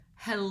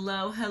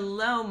Hello,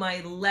 hello,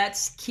 my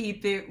Let's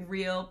Keep It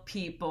Real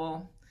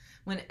people.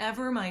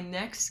 Whenever my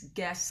next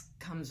guest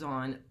comes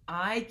on,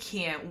 I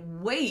can't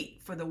wait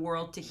for the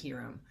world to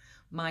hear him.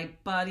 My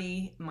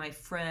buddy, my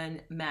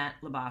friend, Matt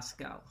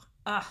Labasco.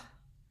 Ah,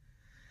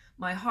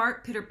 my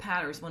heart pitter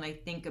patters when I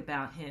think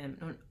about him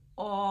and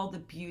all the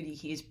beauty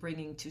he is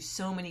bringing to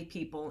so many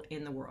people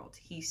in the world.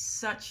 He's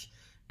such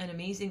an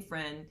amazing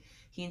friend.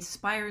 He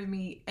inspires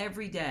me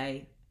every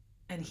day,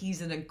 and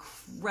he's an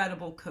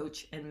incredible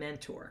coach and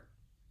mentor.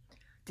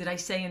 Did I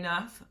say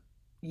enough?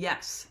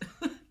 Yes.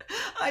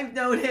 I've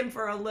known him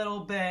for a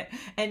little bit,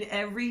 and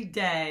every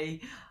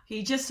day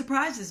he just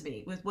surprises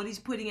me with what he's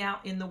putting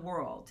out in the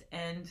world.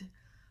 And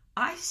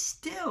I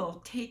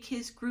still take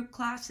his group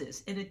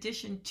classes in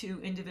addition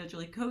to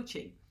individually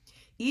coaching.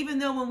 Even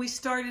though when we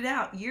started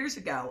out years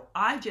ago,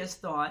 I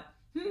just thought,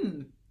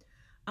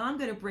 I'm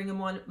going to bring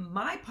him on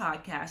my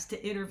podcast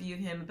to interview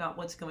him about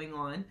what's going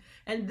on.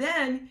 And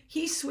then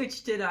he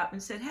switched it up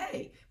and said,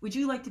 hey, would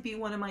you like to be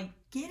one of my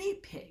guinea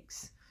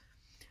pigs?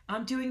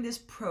 I'm doing this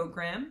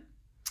program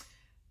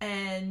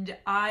and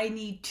I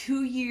need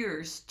 2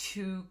 years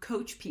to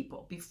coach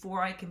people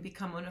before I can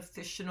become an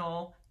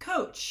official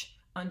coach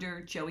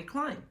under Joey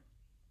Klein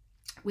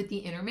with the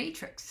Inner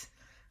Matrix.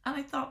 And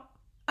I thought,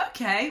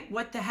 okay,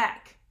 what the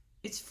heck?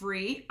 It's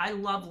free. I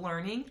love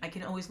learning. I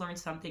can always learn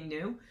something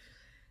new.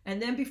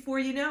 And then before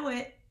you know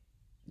it,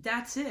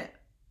 that's it.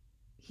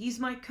 He's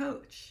my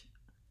coach.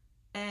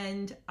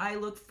 And I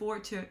look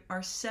forward to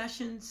our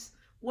sessions.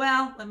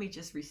 Well, let me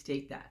just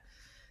restate that.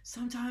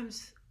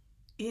 Sometimes,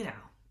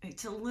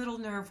 it's a little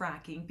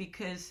nerve-wracking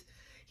because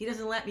he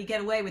doesn't let me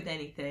get away with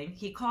anything.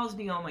 He calls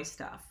me on my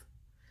stuff.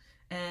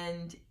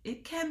 And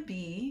it can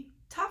be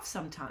tough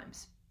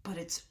sometimes, but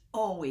it's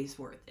always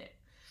worth it.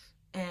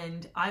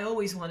 And I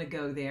always want to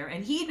go there.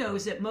 And he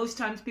knows it most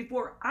times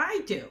before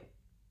I do.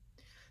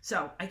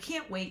 So I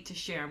can't wait to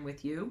share them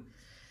with you.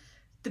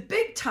 The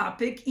big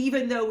topic,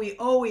 even though we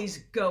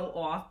always go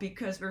off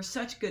because we're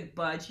such good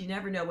buds, you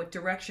never know what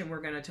direction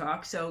we're going to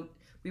talk. So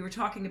we were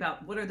talking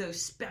about what are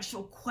those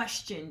special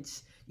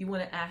questions you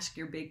want to ask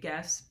your big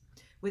guests.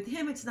 With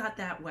him, it's not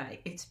that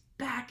way. It's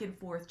back and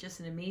forth, just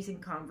an amazing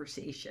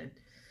conversation.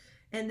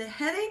 And the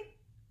heading,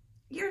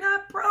 you're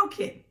not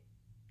broken.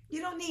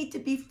 You don't need to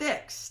be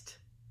fixed.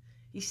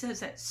 He says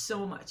that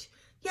so much.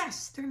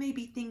 Yes, there may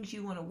be things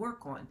you want to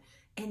work on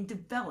and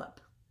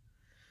develop.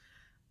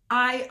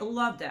 I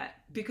love that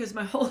because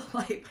my whole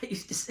life I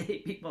used to say to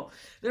people,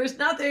 there's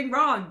nothing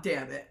wrong,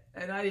 damn it.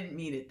 And I didn't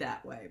mean it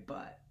that way,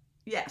 but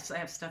yes, I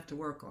have stuff to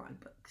work on,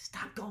 but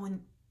stop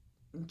going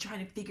and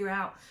trying to figure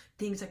out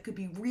things that could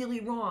be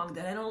really wrong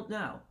that I don't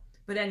know.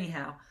 But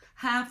anyhow,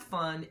 have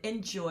fun,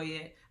 enjoy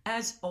it.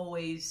 As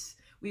always,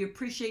 we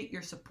appreciate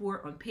your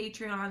support on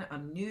Patreon.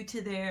 I'm new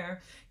to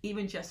there.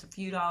 Even just a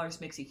few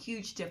dollars makes a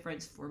huge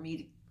difference for me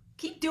to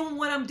keep doing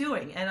what I'm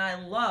doing. And I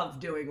love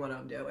doing what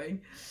I'm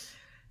doing.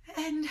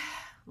 And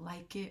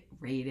like it,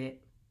 rate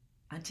it.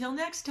 Until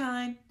next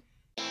time.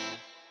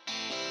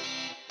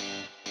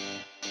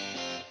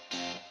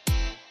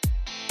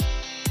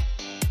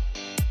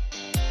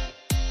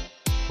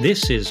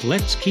 This is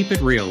Let's Keep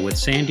It Real with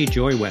Sandy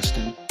Joy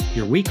Weston,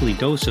 your weekly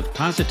dose of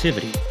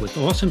positivity with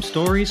awesome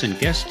stories and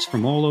guests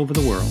from all over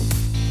the world.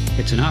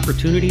 It's an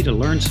opportunity to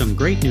learn some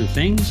great new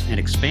things and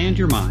expand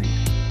your mind.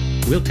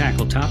 We'll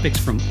tackle topics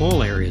from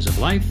all areas of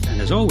life,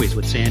 and as always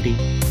with Sandy,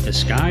 the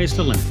sky's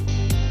the limit.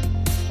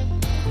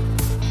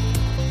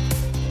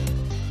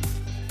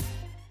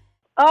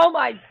 Oh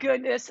my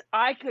goodness,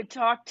 I could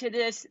talk to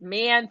this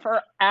man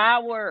for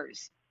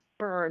hours.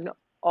 Burn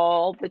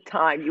all the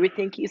time. You would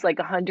think he's like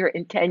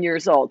 110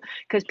 years old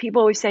because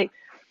people always say,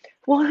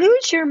 well,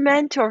 who's your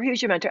mentor?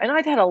 Who's your mentor? And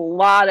I've had a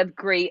lot of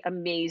great,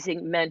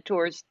 amazing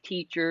mentors,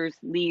 teachers,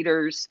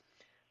 leaders.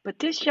 But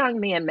this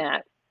young man,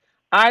 Matt,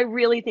 I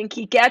really think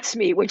he gets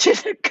me, which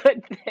is a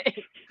good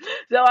thing.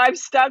 So I've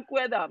stuck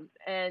with him,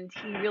 and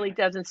he really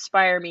does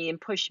inspire me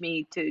and push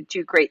me to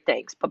do great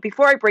things. But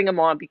before I bring him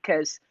on,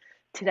 because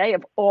today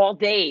of all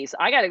days,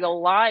 I got to go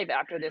live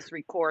after this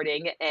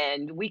recording,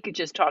 and we could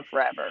just talk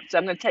forever. So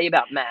I'm going to tell you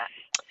about Matt.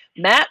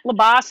 Matt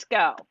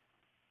Labasco,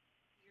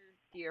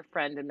 dear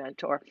friend and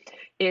mentor,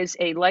 is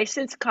a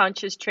licensed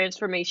conscious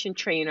transformation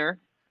trainer,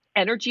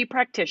 energy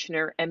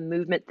practitioner, and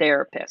movement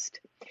therapist.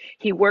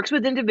 He works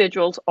with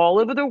individuals all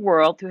over the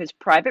world through his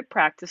private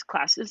practice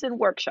classes and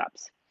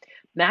workshops.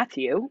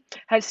 Matthew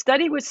has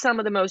studied with some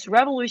of the most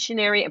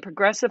revolutionary and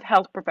progressive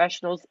health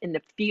professionals in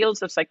the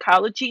fields of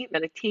psychology,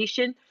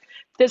 meditation,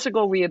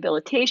 physical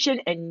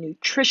rehabilitation, and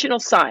nutritional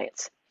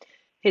science.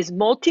 His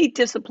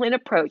multidisciplinary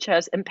approach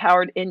has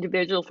empowered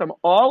individuals from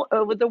all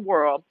over the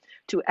world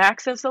to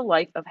access a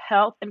life of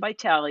health and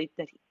vitality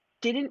that he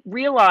didn't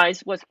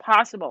realize was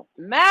possible.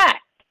 Matt,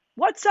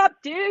 what's up,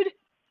 dude?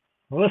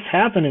 What's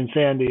happening,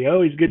 Sandy?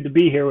 Always good to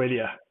be here with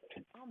you.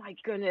 Oh my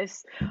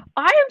goodness.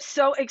 I am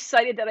so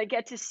excited that I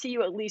get to see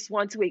you at least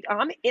once a week.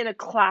 I'm in a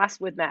class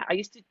with Matt. I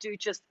used to do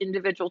just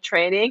individual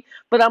training,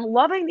 but I'm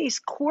loving these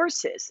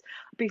courses.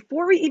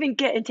 Before we even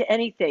get into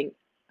anything,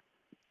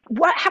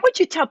 How would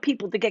you tell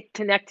people to get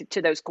connected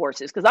to those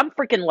courses? Because I'm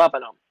freaking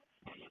loving them.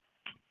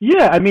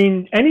 Yeah, I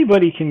mean,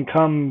 anybody can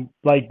come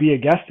like be a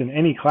guest in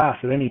any class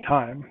at any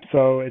time.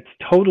 So it's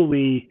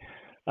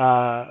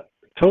uh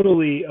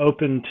totally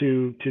open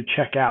to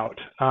check out.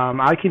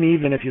 I can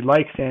even, if you'd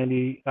like,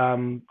 Sandy,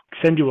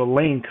 send you a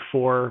link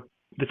for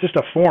it's just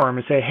a form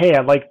and say, "Hey,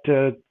 I'd like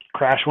to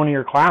crash one of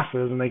your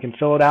classes," and they can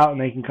fill it out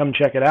and they can come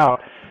check it out.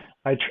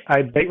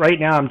 Right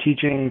now I'm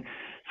teaching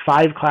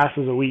 5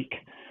 classes a week.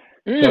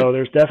 Mm. So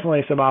there's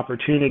definitely some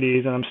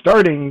opportunities, and I'm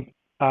starting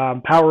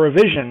Power of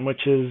Vision, which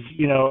is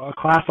a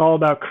class all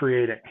about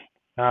creating.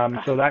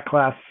 So that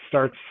class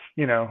starts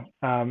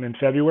in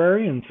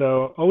February, and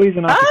so always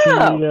an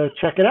opportunity Oh, to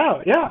check it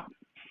out. Yeah.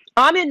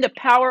 I'm in the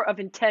power of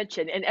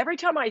intention. And every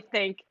time I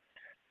think,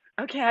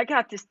 okay, I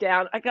got this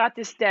down,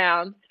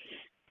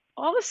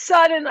 all of a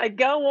sudden I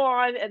go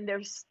on and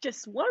there's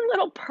just one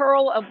little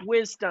pearl of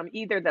wisdom,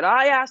 either that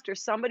I asked or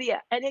somebody,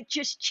 and it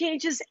just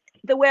changes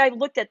the way I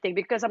looked at things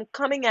because I'm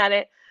coming at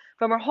it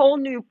from a whole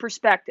new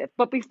perspective.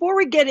 But before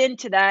we get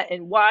into that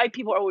and why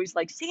people are always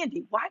like,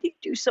 Sandy, why do you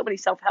do so many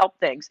self-help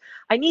things?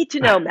 I need to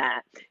know,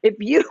 Matt, if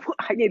you,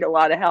 I need a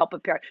lot of help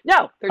apparently.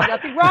 No, there's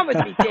nothing wrong with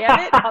me, damn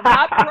it. I'm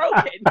not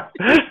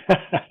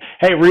broken.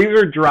 Hey, we're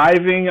either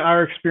driving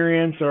our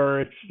experience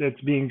or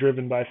it's being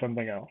driven by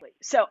something else.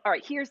 So, all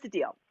right, here's the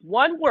deal.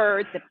 One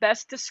word that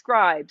best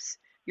describes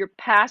your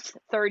past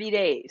 30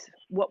 days.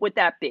 What would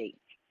that be?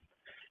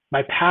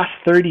 My past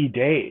 30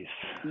 days.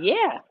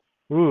 Yeah.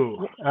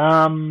 Ooh.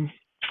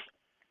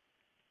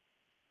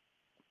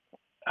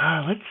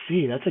 Let's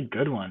see. That's a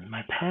good one.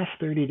 My past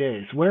 30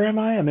 days. Where am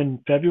I? I'm in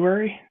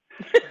February.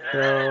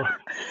 So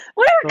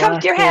Whatever the comes to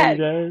last your 30 head.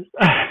 days.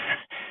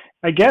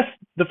 I guess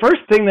the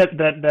first thing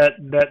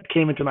that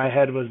came into my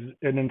head was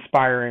an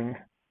inspiring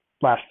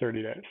last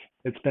 30 days.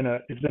 It's been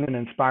an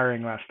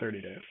inspiring last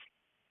 30 days.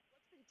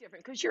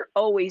 Different because you're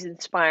always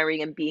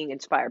inspiring and being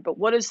inspired. But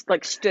what has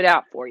like stood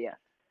out for you?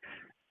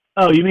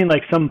 Oh, you mean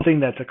like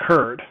something that's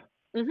occurred?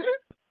 Hmm.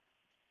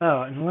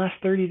 Oh, in the last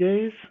 30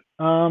 days?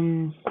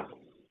 Um,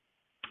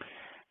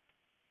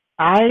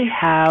 I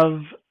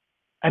have,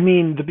 I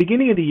mean, the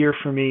beginning of the year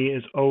for me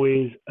is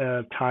always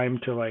a time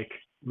to like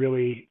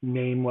really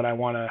name what I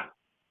want to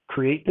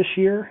create this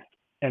year.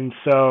 And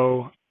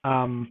so,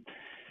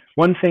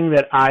 one thing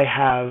that I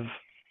have,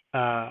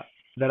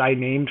 that I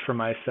named for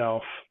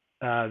myself,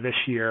 this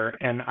year,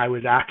 and I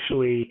was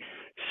actually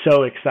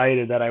so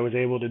excited that I was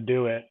able to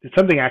do it. It's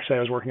something actually I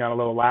was working on a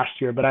little last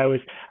year, but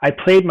I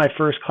played my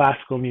first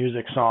classical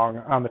music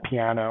song on the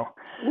piano,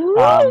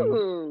 um,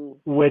 Ooh.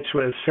 which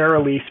was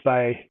Farewell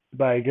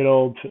by good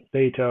old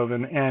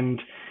Beethoven,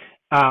 and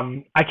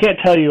I can't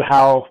tell you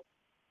how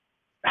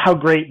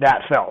great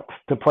that felt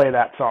to play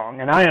that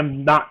song. And I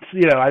am not,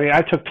 I mean,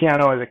 I took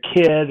piano as a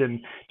kid and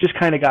just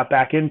kind of got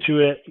back into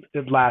it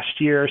last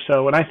year.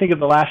 So when I think of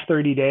the last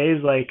 30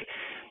 days, like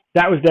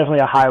that was definitely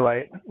a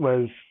highlight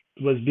was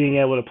being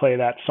able to play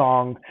that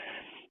song,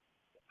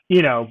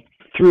 you know,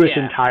 through its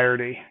Yeah.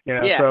 entirety.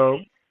 Yeah. So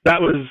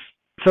that was,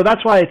 so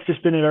that's why it's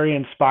just been a very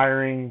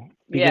inspiring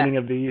Yeah. beginning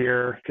of the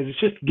year because it's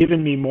just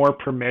given me more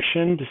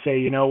permission to say,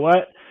 you know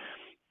what,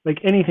 like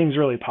anything's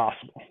really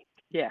possible.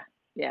 Yeah.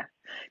 Yeah.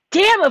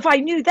 Damn, if I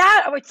knew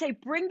that, I would say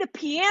bring the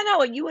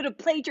piano and you would have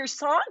played your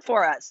song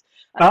for us.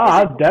 Oh, Is it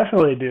I'll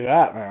definitely do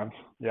that, man.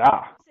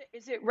 Yeah,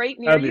 is it right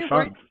near that'd be you?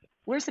 fun.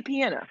 Where's the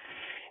piano?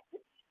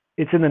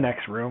 It's in the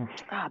next room.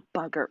 Ah,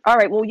 bugger. All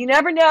right. Well, you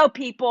never know,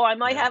 people. I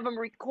might Yeah. have them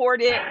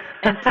record it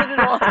and put it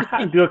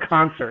on. Do a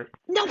concert.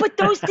 No, but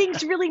those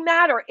things really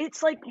matter.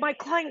 It's like my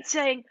client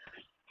saying,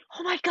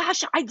 "Oh my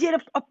gosh, I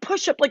did a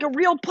push-up, like a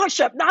real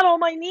push-up, not on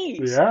my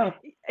knees." Yeah,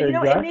 It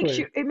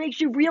exactly. makes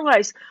you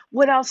realize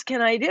what else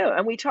can I do?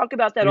 And we talk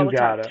about that all You the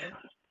time. got it.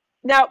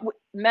 Now,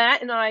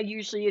 Matt and I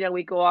usually,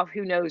 we go off,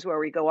 who knows where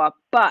we go off,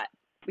 but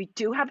we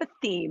do have a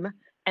theme,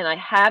 and I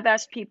have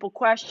asked people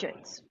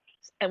questions.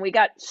 And we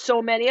got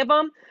so many of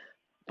them,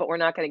 but we're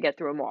not going to get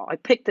through them all. I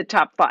picked the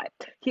top 5.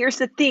 Here's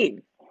the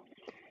theme.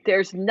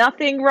 There's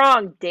nothing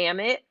wrong, damn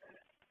it.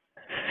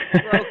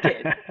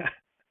 Broken.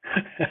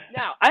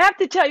 Now, I have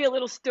to tell you a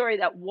little story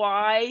that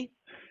why this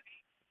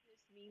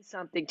means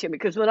something to me.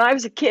 Because when I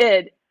was a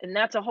kid, and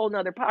that's a whole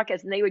nother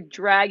podcast, and they would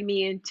drag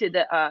me into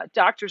the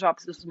doctor's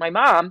office, this was my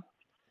mom,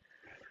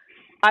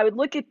 I would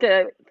look at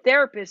the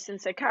therapist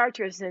and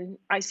psychiatrist, and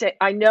I say,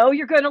 I know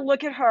you're going to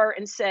look at her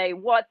and say,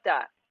 what the?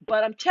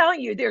 But I'm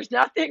telling you, there's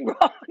nothing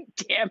wrong,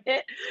 damn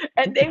it.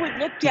 And they would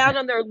look down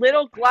on their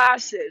little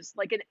glasses,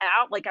 like an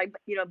owl, like I,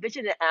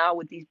 envision an owl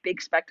with these big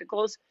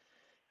spectacles,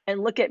 and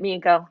look at me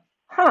and go,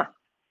 huh,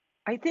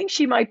 I think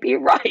she might be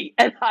right.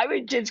 And I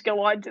would just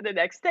go on to the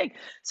next thing.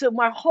 So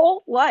my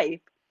whole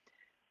life,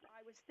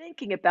 I was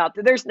thinking about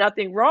that there's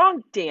nothing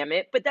wrong, damn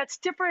it. But that's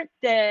different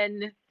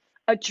than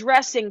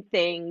addressing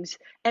things.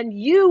 And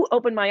you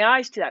open my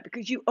eyes to that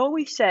because you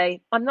always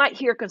say, I'm not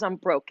here because I'm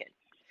broken.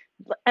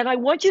 And I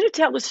want you to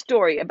tell a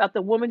story about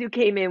the woman who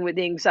came in with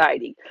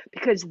anxiety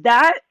because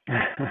that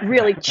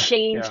really Yeah,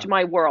 changed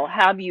my world.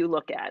 How do you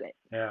look at it?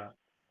 yeah,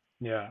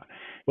 yeah.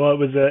 Well,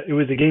 it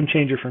was a game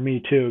changer for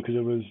me too, because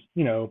it was,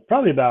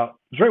 probably it was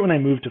right when I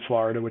moved to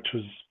Florida, which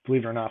was,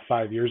 believe it or not,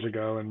 5 years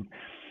ago, and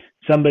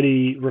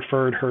somebody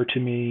referred her to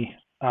me,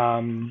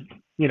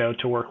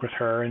 to work with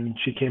her, and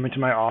she came into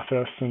my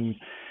office, and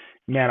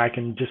man, I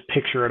can just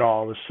picture it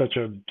all. It was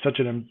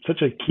such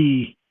a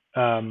key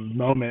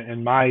moment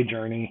in my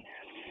journey.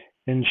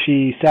 And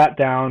she sat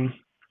down,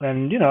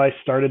 and I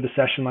started the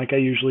session like I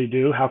usually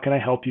do. How can I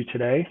help you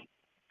today?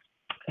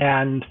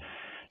 And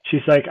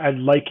she's like, I'd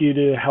like you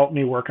to help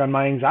me work on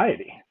my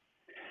anxiety.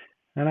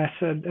 And I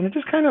said, and it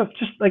just kind of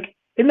just like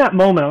in that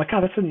moment, I'm like,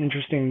 God, that's an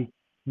interesting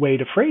way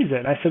to phrase it.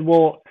 And I said,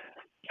 well,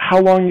 how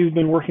long you've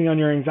been working on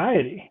your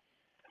anxiety?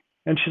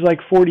 And she's like,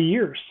 40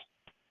 years.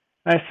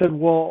 I said,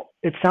 well,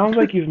 it sounds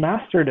like you've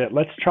mastered it.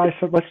 Let's try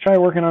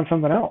working on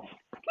something else.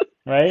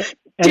 Right.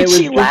 And Did it was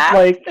she just laugh?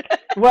 like,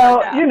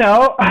 well,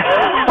 Yeah.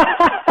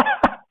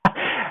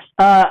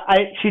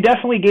 she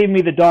definitely gave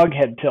me the dog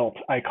head tilt,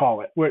 I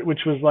call it,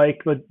 which was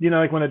like,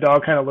 like when a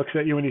dog kind of looks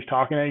at you when he's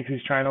talking at you because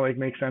he's trying to like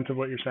make sense of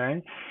what you're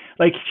saying.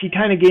 Like she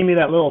kind of gave me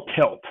that little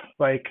tilt,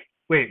 like,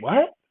 wait,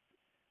 what?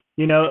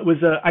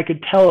 I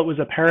could tell it was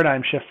a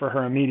paradigm shift for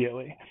her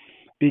immediately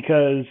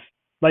because,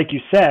 like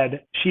you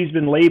said, she's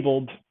been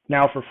labeled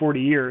now for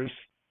 40 years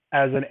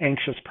as an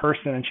anxious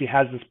person, and she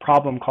has this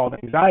problem called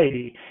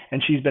anxiety,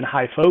 and she's been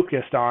high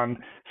focused on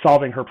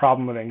solving her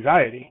problem with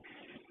anxiety.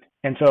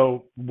 And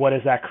so what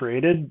has that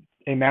created?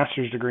 A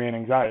master's degree in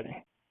anxiety.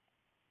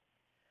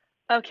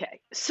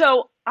 Okay.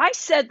 So I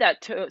said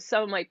that to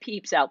some of my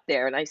peeps out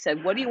there, and I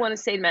said, what do you want to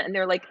say to Matt? And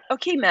they're like,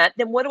 okay, Matt,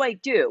 then what do I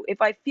do?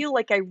 If I feel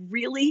like I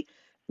really,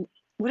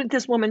 what did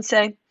this woman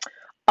say?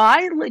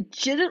 I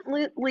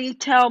legitimately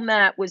tell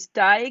Matt was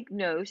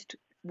diagnosed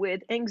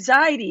with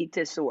anxiety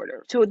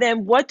disorder. So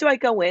then what do I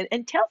go in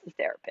and tell the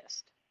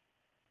therapist?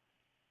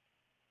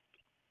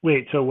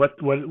 Wait, so what's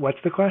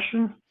the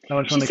question?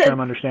 I just want to make sure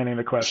I'm understanding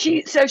the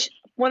question.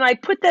 When I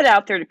put that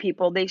out there to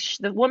people,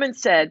 the woman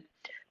said,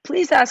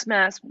 please ask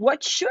Matt,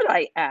 what should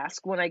I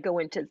ask when I go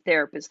into the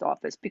therapist's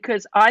office?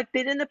 Because I've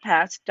been in the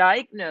past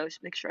diagnosed,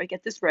 make sure I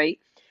get this right,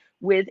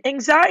 with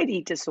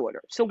anxiety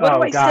disorder. So what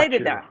do I say to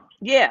them?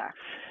 Yeah.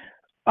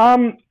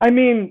 I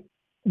mean,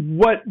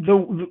 what's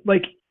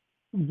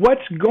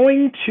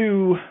going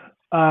to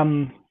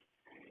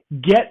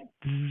get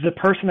the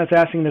person that's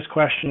asking this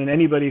question and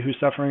anybody who's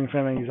suffering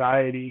from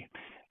anxiety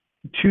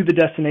to the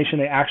destination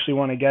they actually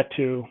want to get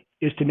to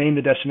is to name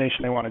the destination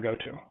they want to go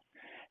to.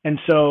 And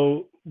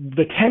so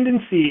the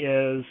tendency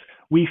is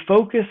we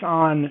focus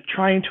on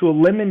trying to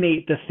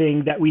eliminate the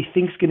thing that we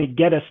think is going to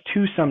get us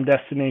to some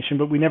destination,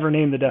 but we never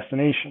name the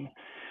destination.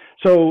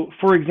 So,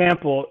 for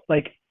example,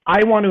 like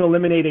I want to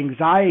eliminate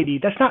anxiety.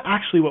 That's not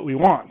actually what we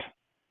want.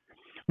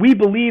 We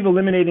believe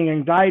eliminating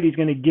anxiety is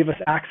going to give us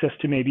access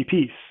to maybe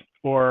peace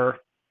or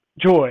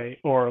joy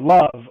or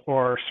love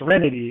or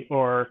serenity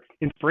or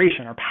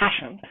inspiration or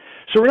passion.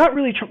 So we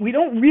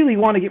don't really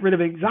want to get rid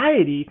of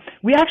anxiety.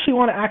 We actually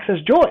want to access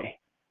joy.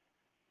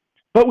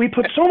 But we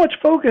put so much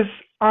focus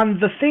on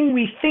the thing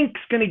we think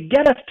is going to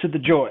get us to the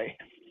joy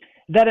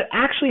that it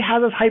actually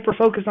has us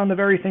hyper-focused on the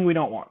very thing we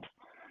don't want.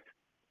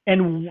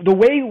 And the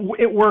way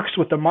it works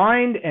with the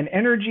mind and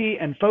energy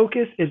and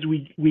focus is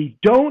we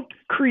don't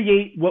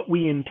create what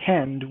we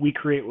intend, we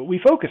create what we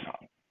focus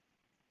on.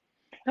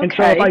 Okay. And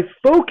so if I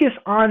focus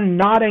on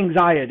not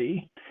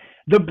anxiety,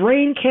 the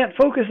brain can't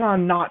focus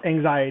on not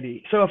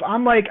anxiety. So if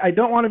I'm like, I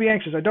don't want to be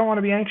anxious,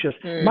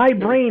 my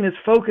brain is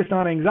focused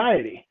on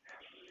anxiety.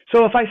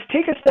 So if I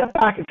take a step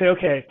back and say,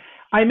 okay,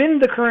 I'm in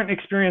the current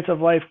experience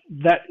of life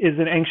that is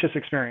an anxious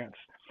experience.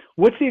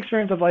 What's the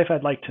experience of life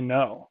I'd like to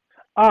know?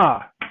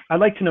 I'd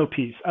like to know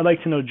peace. I'd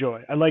like to know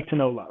joy. I'd like to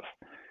know love.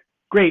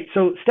 Great.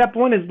 So step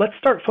one is let's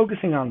start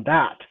focusing on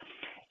that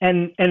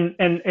and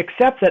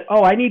accept that,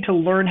 I need to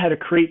learn how to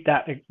create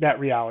that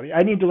reality.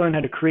 I need to learn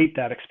how to create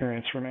that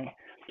experience for me.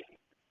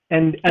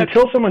 And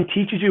until someone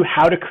teaches you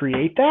how to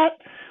create that,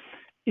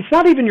 it's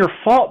not even your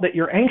fault that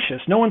you're anxious.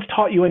 No one's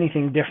taught you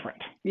anything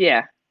different.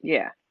 Yeah.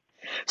 Yeah.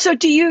 So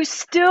do you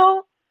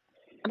still,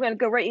 I'm going to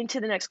go right into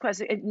the next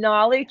question,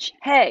 acknowledge,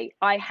 hey,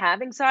 I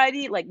have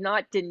anxiety, like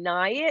not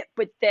deny it,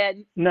 but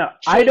then. No,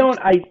 I don't.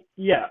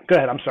 Yeah, go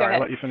ahead. I'm sorry.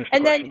 I'll let you finish the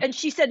question. And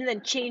she said, and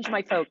then change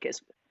my focus.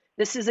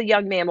 This is a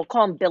young man. We'll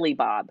call him Billy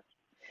Bob.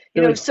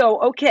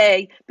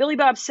 Okay. Billy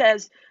Bob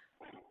says,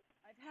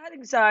 I've had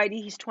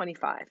anxiety. He's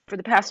 25 for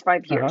the past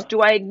 5 years. Do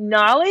I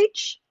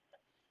acknowledge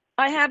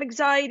I have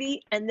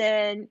anxiety and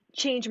then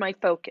change my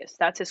focus?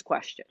 That's his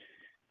question.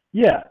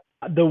 Yeah.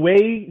 The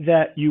way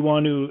that you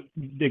want to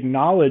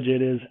acknowledge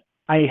it is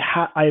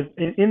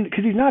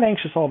because he's not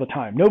anxious all the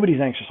time. Nobody's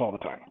anxious all the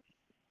time.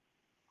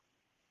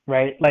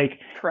 Right? Like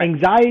Correct.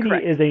 Anxiety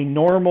is a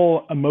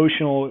normal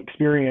emotional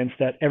experience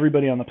that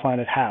everybody on the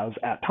planet has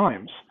at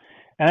times.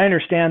 And I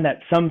understand that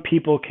some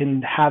people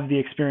can have the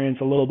experience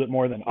a little bit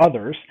more than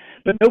others,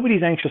 but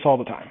nobody's anxious all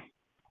the time.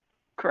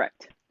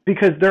 Correct.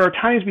 Because there are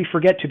times we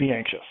forget to be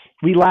anxious.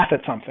 We laugh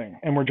at something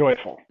and we're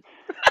joyful.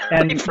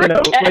 And it's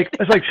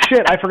like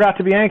shit, I forgot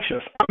to be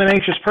anxious. I'm an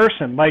anxious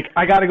person. Like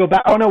I got to go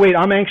back. Oh no, wait,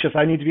 I'm anxious.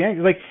 I need to be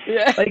anxious.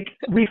 Like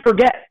we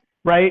forget.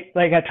 right?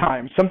 Like at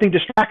times, something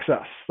distracts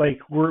us. Like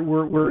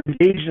we're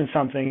engaged in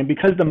something, and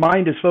because the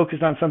mind is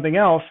focused on something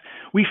else,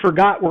 we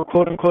forgot we're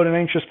quote unquote an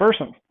anxious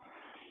person,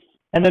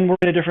 and then we're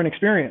in a different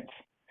experience,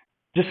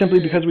 just simply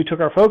because we took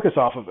our focus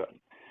off of it,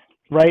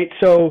 right?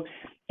 So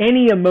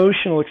any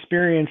emotional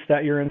experience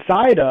that you're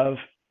inside of,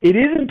 it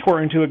is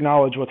important to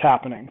acknowledge what's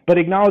happening, but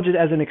acknowledge it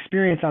as an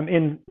experience I'm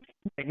in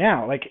right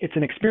now. Like it's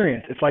an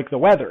experience. It's like the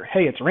weather.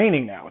 Hey, it's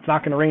raining now. It's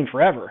not going to rain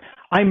forever.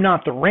 I'm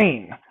not the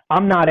rain.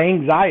 I'm not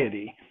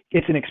anxiety.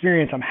 It's an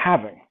experience I'm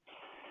having.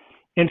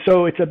 And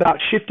so it's about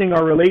shifting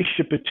our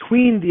relationship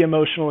between the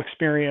emotional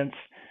experience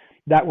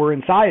that we're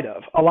inside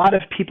of. A lot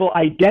of people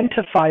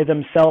identify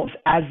themselves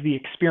as the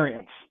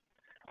experience.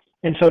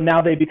 And so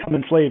now they become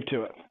enslaved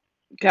to it.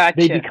 Gotcha.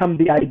 They become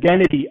the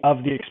identity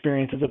of the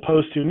experience, as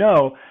opposed to,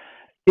 no,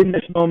 in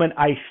this moment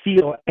I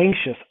feel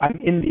anxious. I'm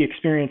in the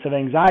experience of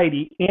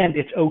anxiety, and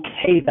it's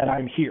okay that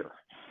I'm here.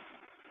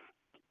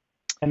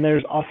 And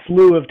there's a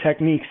slew of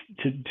techniques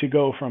to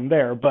go from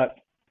there. But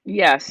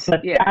yes,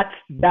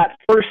 that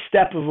first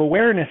step of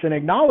awareness and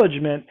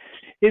acknowledgement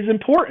is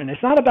important.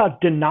 It's not about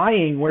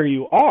denying where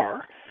you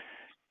are.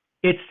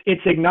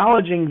 It's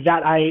acknowledging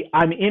that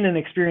I'm in an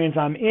experience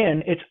I'm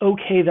in. It's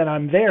okay that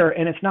I'm there,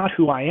 and it's not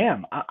who I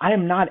am. I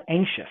am not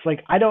anxious.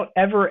 Like, I don't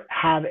ever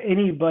have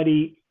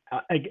anybody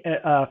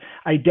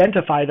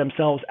identify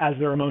themselves as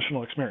their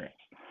emotional experience.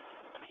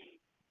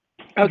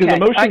 Okay, because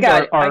emotions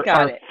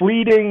are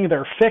fleeting,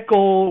 they're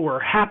fickle. We're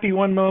happy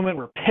one moment,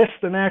 we're pissed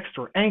the next,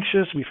 we're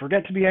anxious, we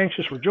forget to be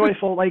anxious, we're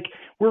joyful. Like,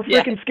 we're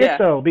freaking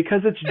schizo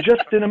because it's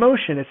just an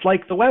emotion. It's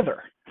like the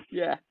weather.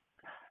 Yeah.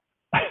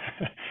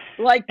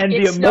 Like, and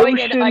the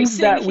emotions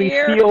that we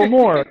feel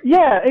more.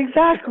 Yeah,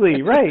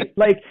 exactly. Right.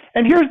 Like,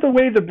 and here's the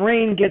way the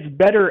brain gets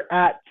better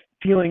at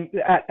feeling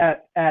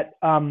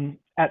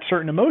at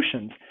certain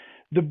emotions.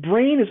 The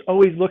brain is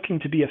always looking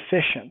to be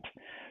efficient.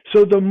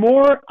 So the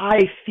more I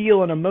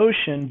feel an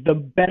emotion, the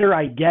better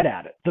I get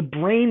at it. The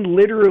brain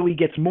literally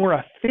gets more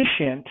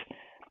efficient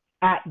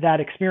at that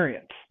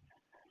experience.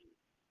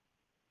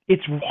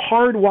 It's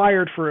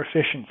hardwired for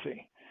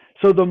efficiency.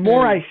 So the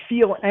more I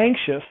feel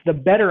anxious, the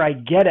better I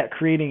get at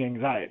creating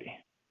anxiety.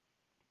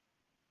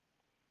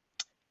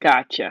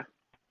 Gotcha.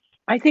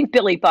 I think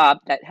Billy Bob,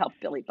 that helped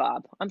Billy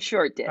Bob. I'm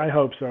sure it did. I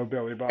hope so,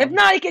 Billy Bob. If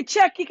not, you could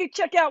check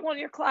out one of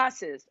your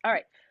classes. All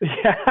right.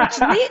 Yeah. Which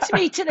leads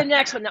me to the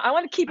next one. Now, I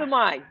want to keep in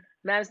mind,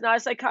 Matt's not a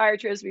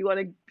psychiatrist. We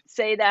want to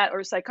say that, or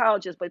a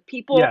psychologist, but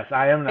people. Yes,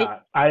 I am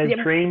not. I have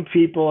trained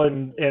people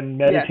in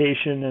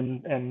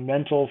meditation and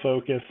mental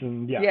focus,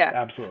 and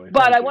absolutely.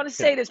 But I want to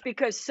say this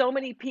because so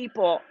many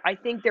people, I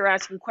think they're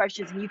asking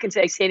questions, and you can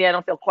say, Sandy, I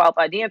don't feel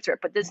qualified to answer it.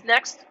 But this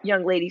next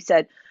young lady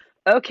said,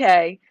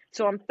 okay,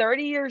 so I'm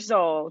 30 years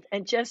old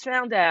and just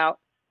found out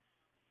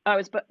I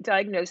was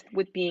diagnosed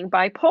with being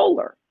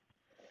bipolar.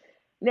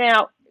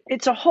 Now,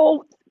 it's a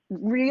whole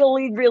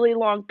really, really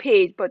long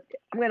page, but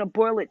I'm going to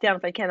boil it down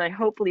if I can. I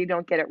hopefully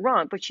don't get it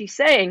wrong. But she's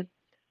saying,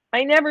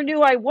 I never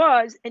knew I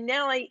was, and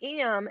now I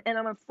am, and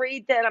I'm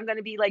afraid that I'm going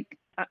to be like,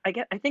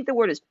 I think the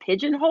word is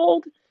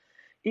pigeonholed,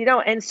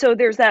 and so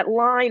there's that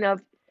line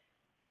of,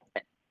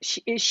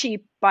 is she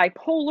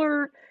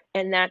bipolar,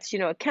 and that's,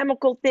 a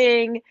chemical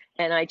thing,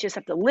 and I just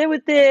have to live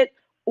with it,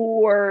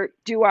 or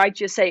do I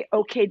just say,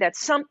 okay, that's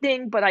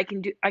something, but I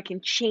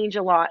can change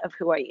a lot of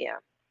who I am?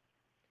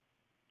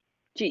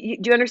 Do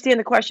you understand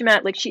the question,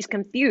 Matt? Like, she's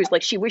confused.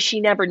 Like, she wished she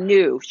never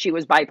knew she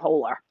was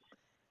bipolar.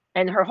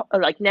 And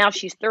now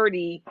she's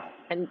 30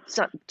 and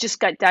just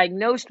got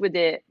diagnosed with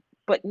it,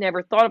 but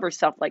never thought of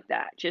herself like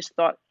that. Just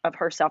thought of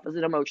herself as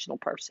an emotional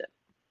person.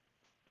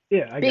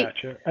 Yeah, I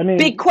gotcha. I mean,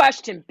 big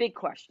question.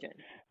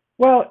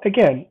 Well,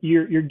 again,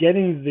 you're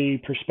getting the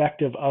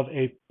perspective of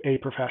a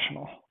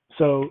professional.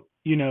 So,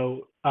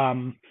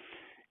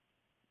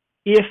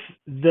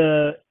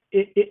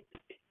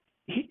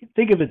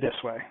 think of it this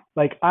way.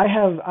 Like,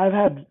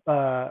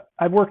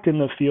 I've worked in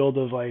the field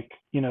of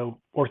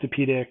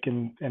orthopedic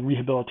and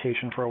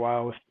rehabilitation for a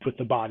while with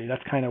the body.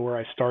 That's kind of where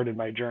I started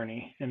my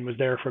journey and was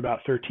there for about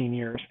 13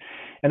 years.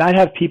 And I'd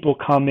have people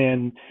come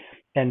in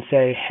and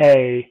say,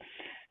 hey,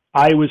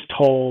 I was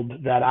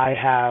told that I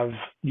have,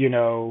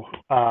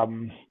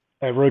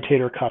 a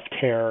rotator cuff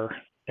tear,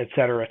 et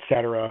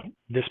cetera.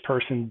 This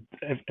person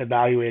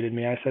evaluated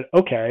me. I said,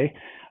 okay,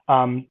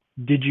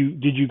 did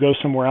you go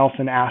somewhere else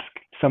and ask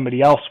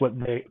somebody else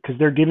because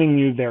they're giving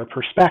you their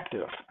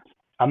perspective.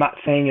 I'm not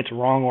saying it's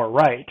wrong or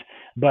right,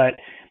 but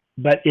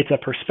it's a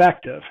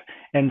perspective.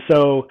 And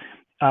so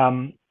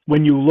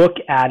when you look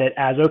at it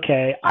as,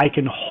 okay, I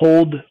can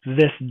hold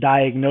this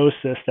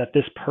diagnosis that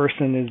this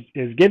person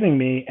is giving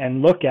me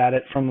and look at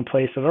it from the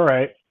place of, all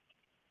right,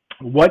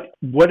 what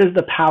is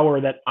the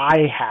power that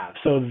I have?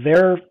 So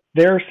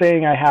they're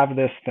saying I have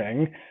this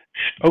thing.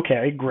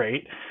 Okay,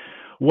 great.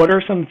 What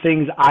are some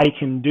things I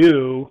can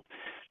do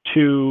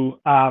to,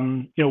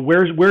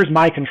 where's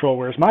my control?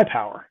 Where's my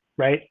power?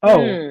 Right?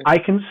 I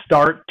can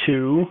start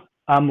to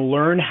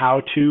learn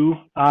how to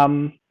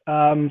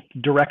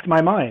direct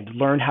my mind,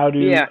 learn how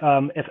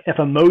to, if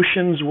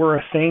emotions were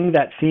a thing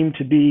that seemed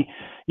to be,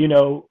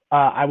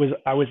 I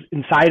was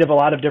inside of a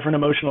lot of different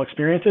emotional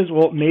experiences.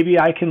 Well, maybe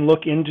I can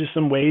look into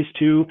some ways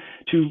to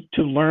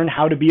learn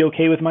how to be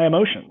okay with my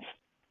emotions.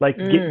 Like,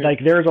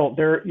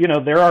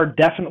 there are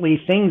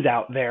definitely things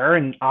out there,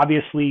 and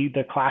obviously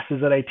the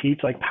classes that I teach,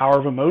 like Power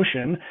of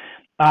Emotion,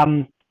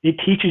 it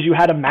teaches you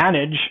how to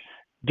manage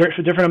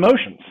different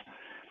emotions.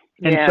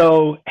 And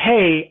so,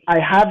 hey, I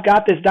have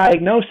got this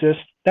diagnosis.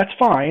 That's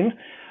fine,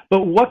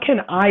 but what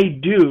can I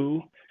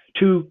do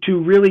to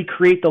really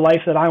create the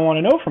life that I want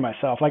to know for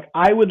myself? Like,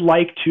 I would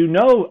like to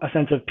know a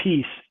sense of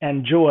peace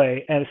and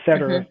joy, and et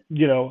cetera,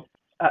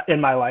 in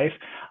my life.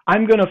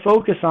 I'm going to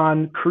focus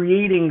on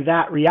creating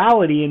that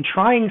reality and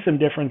trying some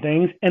different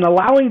things and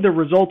allowing the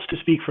results to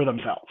speak for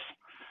themselves.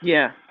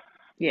 Yeah.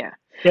 Yeah.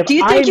 If Do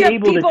you think you have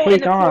able to people in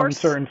take the on course?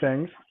 certain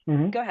things.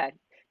 Go ahead.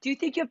 Do you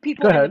think you have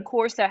people in the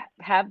course that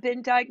have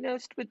been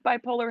diagnosed with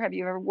bipolar? Have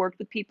you ever worked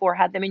with people or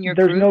had them in your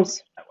There's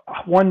groups? no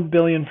 1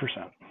 billion%.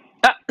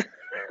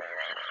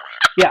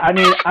 Yeah, I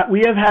mean,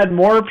 we have had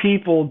more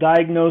people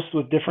diagnosed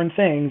with different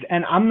things,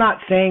 and I'm not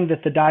saying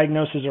that the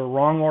diagnoses are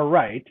wrong or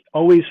right.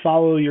 Always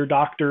follow your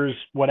doctor's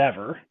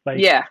whatever,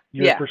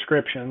 your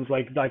prescriptions,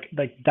 like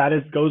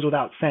that goes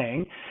without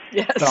saying.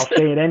 Yes. But I'll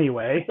say it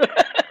anyway.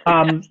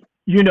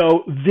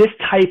 This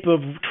type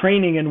of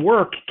training and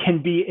work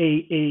can be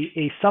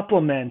a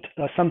supplement,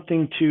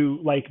 something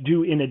to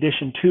do in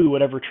addition to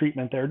whatever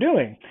treatment they're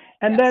doing,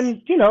 and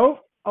then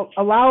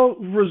allow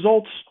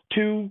results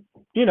to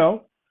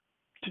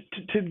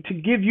to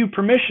give you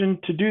permission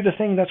to do the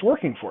thing that's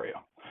working for you.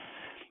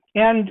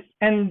 And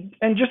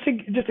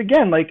just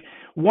again, like,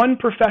 one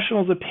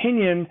professional's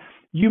opinion,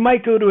 you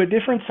might go to a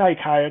different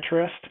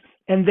psychiatrist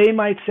and they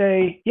might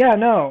say, yeah,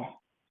 no,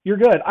 you're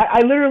good.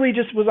 I literally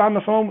just was on the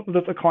phone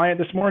with a client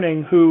this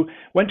morning who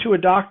went to a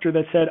doctor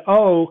that said,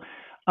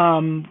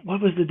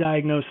 what was the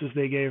diagnosis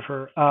they gave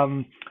her?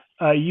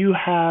 You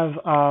have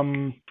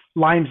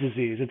Lyme's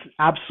disease. It's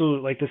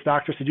absolute. Like, this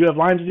doctor said, you have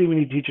Lyme's disease. We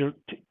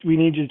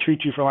need you to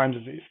treat you for Lyme's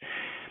disease.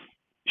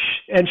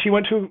 And she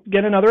went to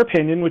get another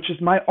opinion, which is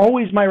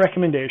always my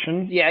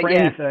recommendation for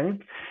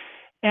anything.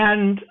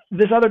 And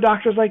this other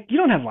doctor's like, you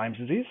don't have Lyme's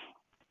disease.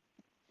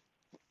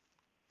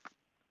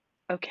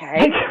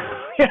 Okay.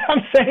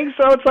 I'm saying,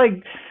 so it's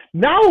like,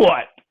 now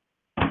what?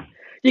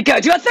 You go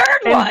to a third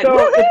one. So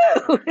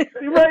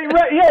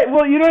right. Yeah.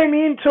 Well, you know what I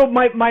mean? So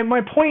my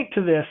point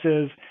to this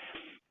is,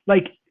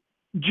 like,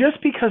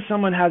 just because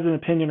someone has an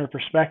opinion or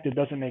perspective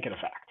doesn't make it a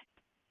fact.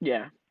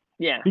 Yeah.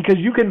 Yeah. Because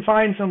you can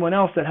find someone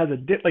else that has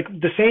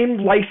the same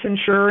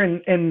licensure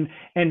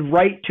and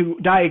right to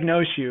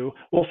diagnose you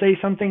will say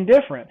something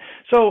different.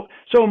 So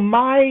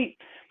my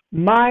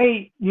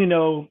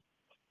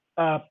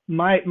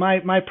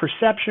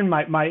perception,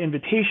 my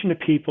invitation to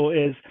people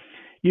is,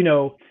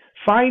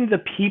 find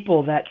the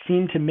people that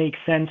seem to make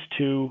sense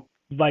to,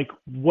 like,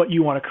 what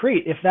you want to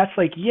create. If that's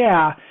like,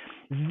 yeah,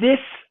 this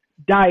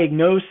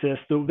diagnosis,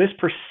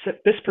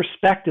 this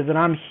perspective that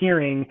I'm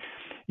hearing,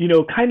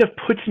 kind of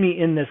puts me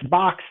in this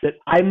box that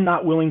I'm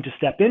not willing to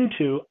step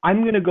into,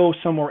 I'm going to go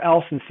somewhere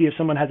else and see if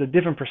someone has a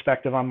different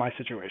perspective on my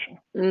situation.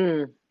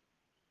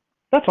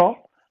 That's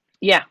all.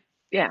 Yeah.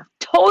 Yeah.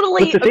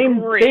 Totally. With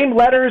the same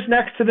letters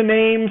next to the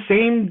name,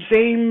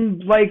 same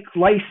like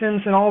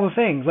license and all the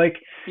things, like,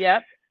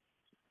 yep.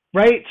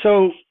 Right.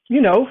 So,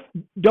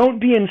 don't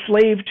be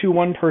enslaved to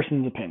one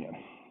person's opinion.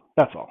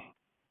 That's all.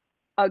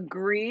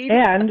 Agreed.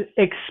 And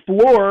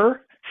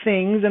explore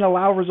things and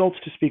allow results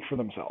to speak for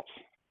themselves.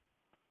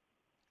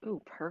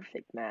 Oh,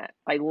 perfect, Matt.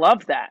 I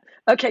love that.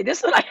 Okay,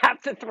 this one I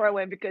have to throw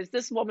in because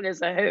this woman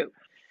is a hoot.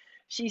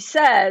 She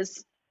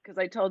says, because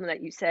I told her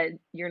that you said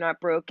you're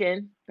not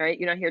broken, right?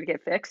 You're not here to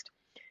get fixed.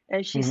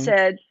 And she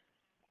said,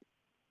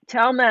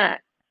 tell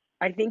Matt,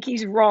 I think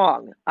he's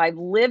wrong. I've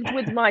lived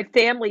with my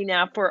family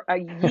now for a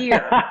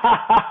year.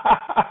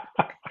 I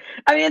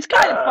mean, it's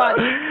kind of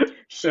funny.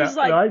 She's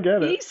like, I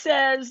get it. He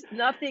says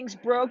nothing's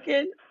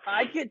broken.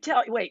 I could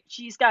tell. Wait,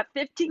 she's got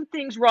 15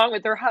 things wrong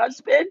with her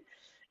husband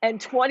and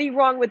 20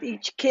 wrong with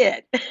each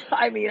kid.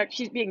 I mean,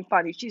 she's being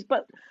funny.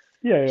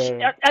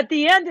 At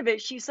the end of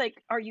it, she's like,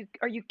 are you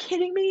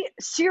kidding me?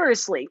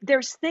 Seriously,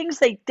 there's things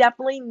they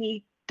definitely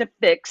need to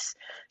fix.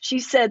 She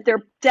said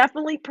they're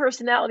definitely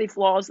personality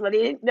flaws that I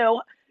didn't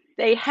know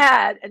they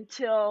had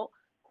until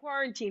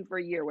quarantine for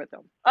a year with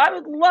them. I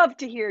would love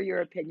to hear your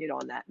opinion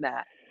on that,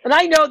 Matt. And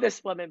I know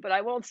this woman, but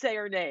I won't say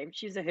her name.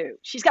 She's a hoot.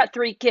 She's got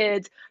 3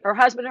 kids. Her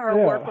husband and her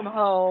work from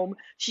home.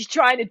 She's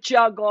trying to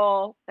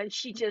juggle, and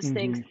she just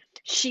thinks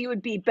she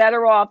would be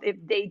better off if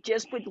they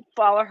just would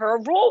follow her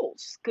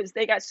rules because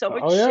they got so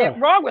much shit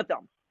wrong with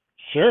them.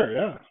 Sure,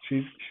 yeah.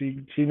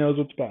 She knows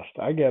what's best.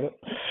 I get it.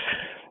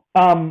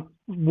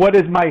 What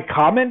is my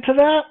comment to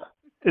that?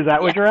 Is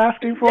that what you're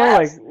asking for?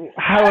 Yes. Like,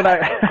 how would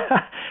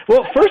I?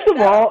 Well, first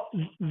of all,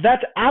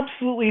 that's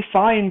absolutely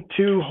fine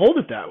to hold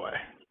it that way.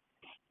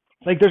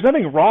 Like, there's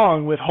nothing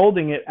wrong with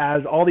holding it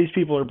as all these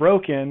people are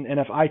broken, and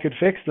if I could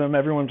fix them,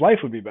 everyone's life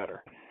would be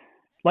better.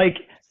 Like,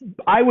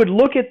 I would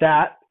look at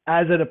that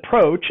as an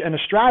approach and a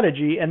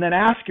strategy, and then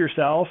ask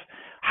yourself,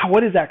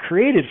 what has that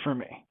created for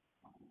me?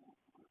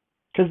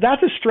 Because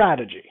that's a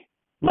strategy.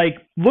 Like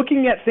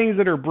looking at things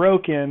that are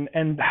broken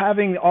and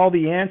having all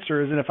the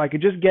answers, and if I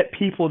could just get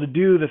people to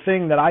do the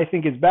thing that I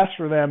think is best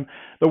for them,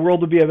 the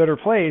world would be a better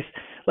place.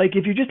 Like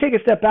if you just take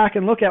a step back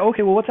and look at,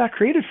 okay, well, what's that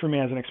created for me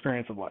as an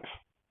experience of life?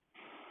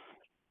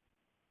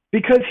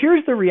 Because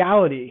here's the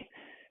reality.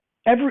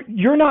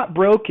 You're not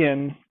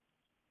broken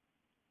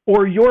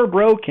or you're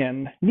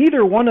broken.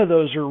 Neither one of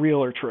those are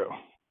real or true.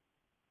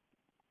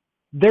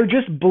 They're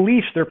just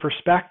beliefs, they're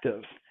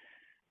perspectives,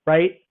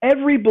 right?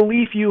 Every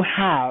belief you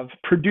have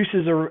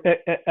produces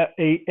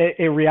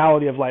a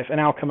reality of life, an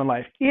outcome in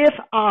life. If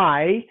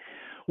I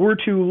were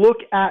to look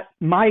at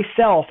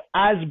myself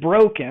as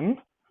broken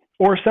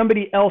or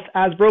somebody else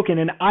as broken,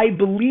 and I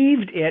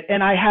believed it,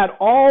 and I had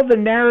all the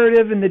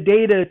narrative and the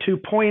data to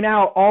point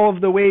out all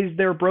of the ways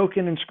they're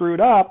broken and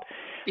screwed up,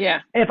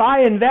 Yeah. if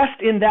I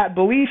invest in that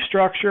belief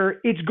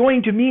structure, it's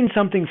going to mean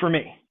something for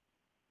me.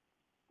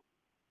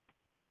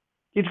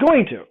 It's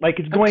going to. Like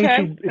it's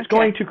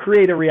going to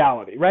create a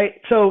reality, right?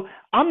 So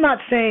I'm not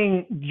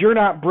saying you're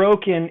not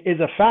broken is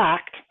a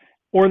fact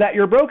or that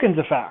you're broken is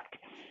a fact.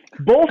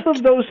 Both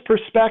of those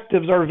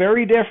perspectives are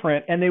very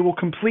different, and they will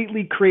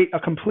completely create a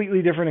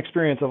completely different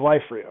experience of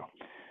life for you,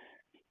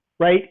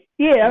 right?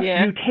 If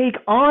you take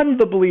on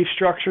the belief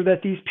structure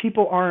that these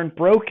people aren't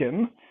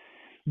broken,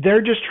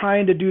 they're just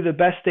trying to do the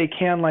best they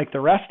can like the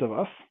rest of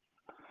us,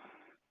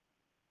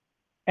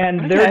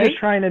 and they're just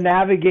trying to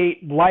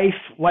navigate life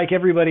like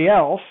everybody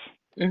else,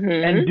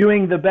 and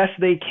doing the best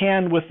they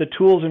can with the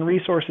tools and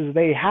resources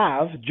they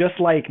have, just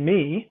like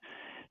me.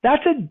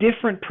 That's a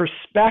different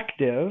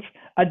perspective,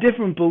 a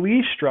different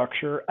belief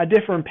structure, a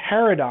different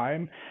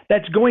paradigm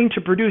that's going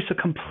to produce a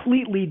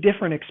completely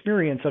different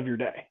experience of your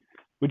day.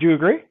 Would you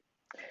agree?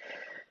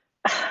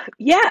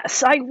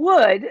 Yes, I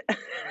would.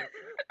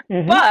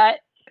 But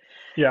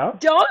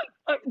don't,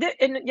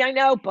 and I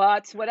know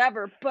buts,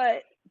 whatever,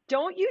 but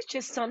don't you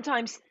just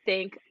sometimes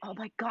think, oh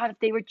my God, if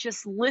they would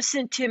just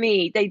listen to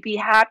me, they'd be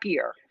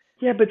happier.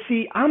 Yeah, but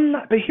see, I'm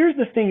not, but here's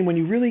the thing, when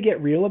you really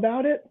get real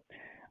about it,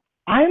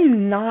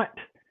 I'm not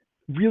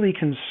really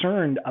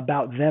concerned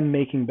about them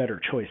making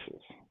better choices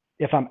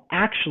if I'm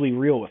actually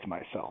real with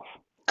myself.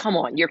 Come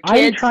on, your kids,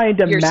 I'm trying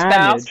to your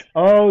manage. spouse.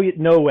 Oh,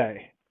 no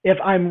way. If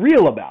I'm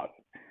real about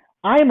it,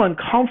 I'm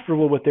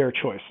uncomfortable with their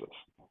choices.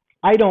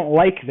 I don't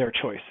like their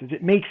choices.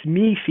 It makes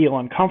me feel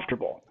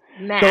uncomfortable.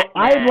 So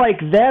I'd like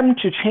them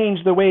to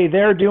change the way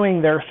they're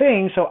doing their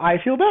thing so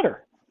I feel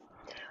better.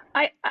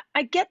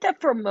 I get that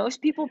for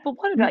most people, but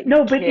what about No,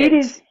 your but kids? it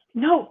is,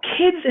 no,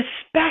 kids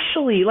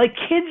especially. Like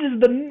kids is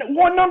the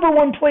number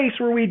one place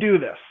where we do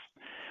this.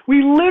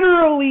 We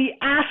literally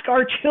ask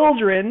our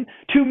children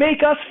to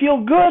make us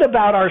feel good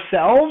about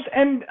ourselves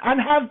and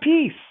have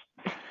peace.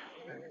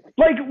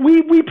 Like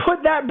we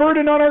put that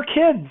burden on our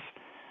kids.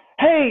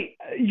 Hey,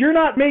 you're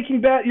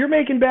making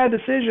bad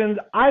decisions.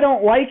 I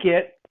don't like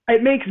it.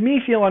 It makes me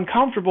feel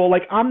uncomfortable.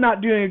 Like I'm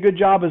not doing a good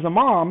job as a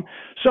mom.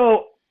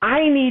 So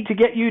I need to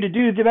get you to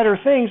do the better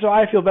thing so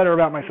I feel better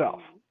about myself.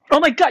 Oh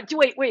my God,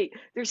 wait.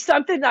 There's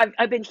something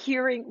I've been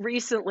hearing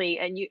recently,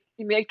 and you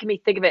making me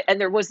think of it.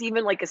 And there was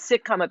even like a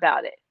sitcom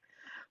about it.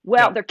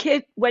 Well, their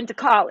kid went to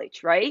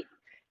college, right?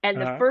 And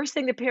the first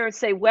thing the parents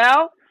say,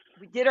 well,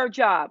 we did our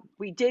job.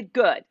 We did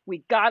good.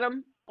 We got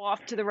them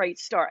off to the right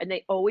start. And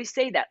they always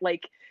say that.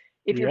 Like,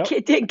 if your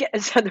kid didn't get,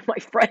 as my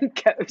friend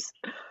goes,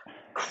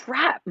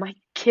 crap, my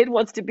kid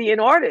wants to be an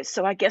artist,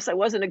 so I guess I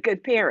wasn't a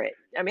good parent.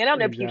 I mean, I don't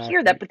know if you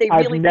hear that, but they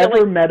really I've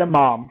never met a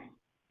mom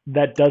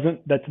that's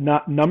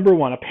not, number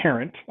one, a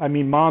parent. I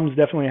mean, moms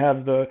definitely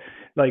have the,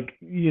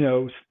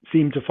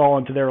 seem to fall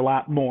into their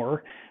lap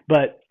more,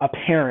 but a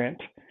parent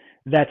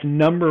that's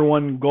number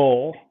one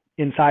goal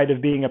inside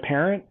of being a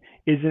parent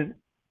isn't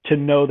to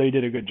know they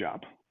did a good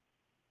job.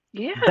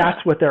 Yeah.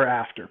 That's what they're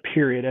after,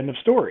 period, end of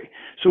story.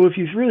 So if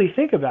you really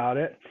think about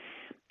it,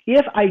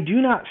 if I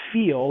do not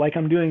feel like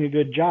I'm doing a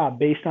good job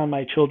based on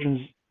my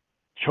children's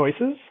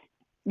choices,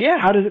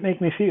 how does it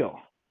make me feel?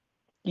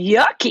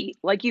 Yucky,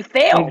 like you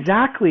failed.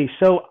 Exactly.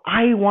 So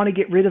I want to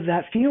get rid of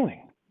that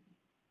feeling.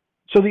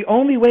 So the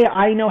only way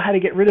I know how to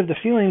get rid of the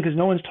feeling, because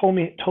no one's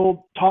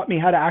taught me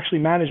how to actually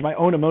manage my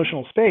own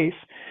emotional space,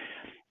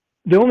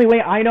 the only way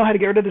I know how to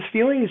get rid of this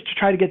feeling is to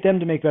try to get them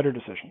to make better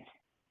decisions.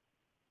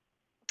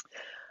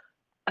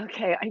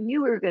 Okay, I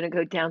knew we were going to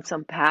go down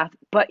some path,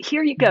 but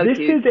here you go,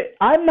 dude.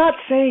 I'm not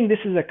saying this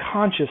is a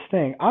conscious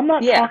thing. I'm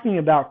not talking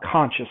about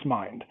conscious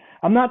mind.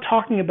 I'm not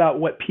talking about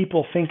what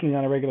people thinking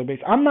on a regular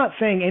basis. I'm not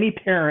saying any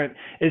parent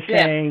is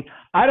saying,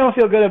 I don't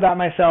feel good about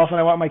myself and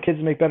I want my kids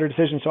to make better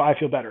decisions so I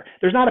feel better.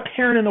 There's not a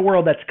parent in the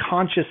world that's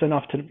conscious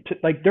enough to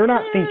they're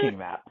not thinking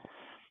that.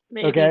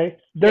 Maybe. Okay?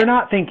 They're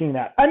not thinking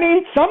that. I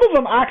mean, some of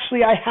them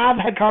actually, I have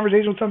had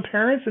conversations with some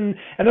parents and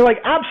they're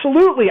like,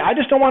 absolutely, I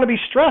just don't want to be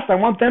stressed. I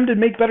want them to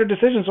make better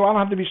decisions so I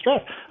don't have to be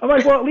stressed. I'm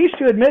like, well, at least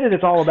you admitted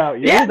it's all about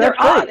you. Yeah, that's they're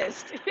great.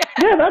 honest.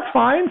 Yeah, that's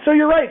fine. So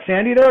you're right,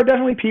 Sandy. There are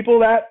definitely people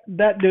that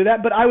do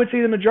that. But I would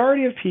say the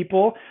majority of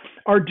people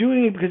are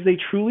doing it because they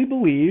truly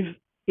believe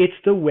it's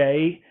the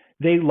way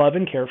they love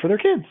and care for their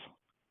kids.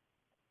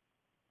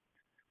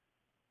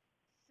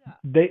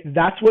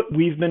 that's what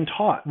we've been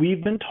taught.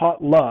 We've been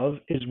taught love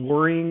is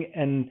worrying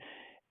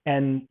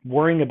and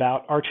worrying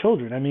about our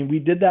children. I mean, we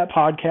did that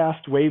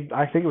podcast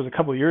I think it was a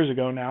couple of years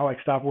ago now, like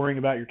stop worrying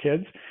about your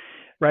kids,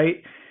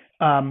 right?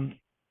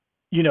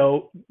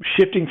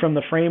 Shifting from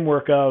the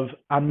framework of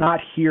I'm not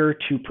here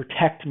to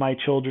protect my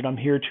children. I'm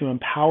here to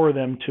empower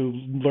them to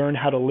learn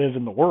how to live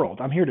in the world.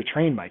 I'm here to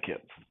train my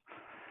kids.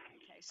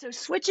 Okay, so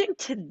switching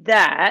to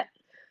that,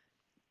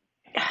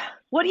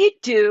 what do you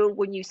do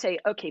when you say,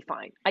 okay,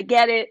 fine, I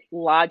get it,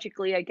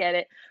 logically I get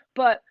it,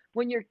 but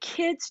when your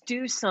kids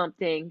do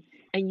something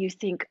and you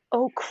think,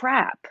 oh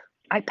crap,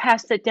 I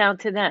passed it down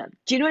to them.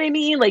 Do you know what I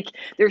mean? Like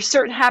there's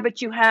certain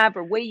habits you have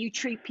or way you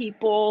treat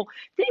people,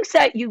 things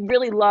that you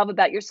really love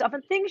about yourself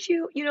and things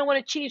you don't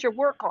want to change or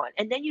work on.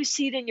 And then you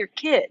see it in your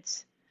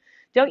kids.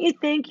 Don't you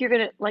think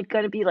you're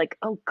gonna be like,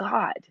 oh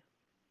God,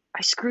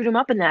 I screwed them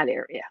up in that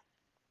area?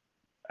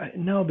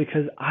 No,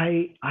 because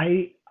I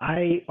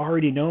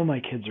already know my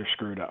kids are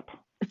screwed up.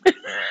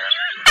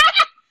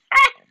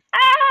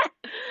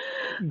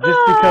 Just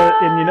because,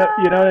 and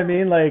you know what I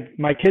mean? Like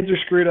my kids are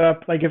screwed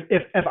up. Like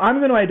if I'm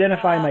going to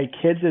identify my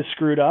kids as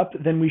screwed up,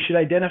 then we should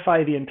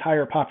identify the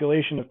entire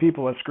population of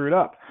people as screwed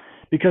up,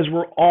 because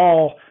we're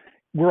all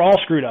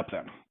screwed up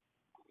then.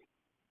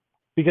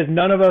 Because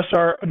none of us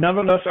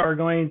are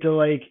going to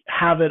like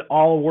have it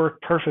all work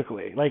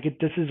perfectly. Like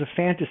this is a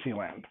fantasy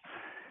land,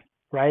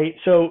 right?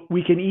 So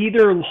we can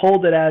either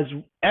hold it as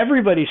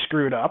everybody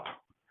screwed up,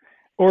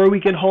 or we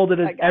can hold it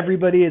as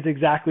everybody is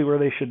exactly where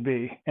they should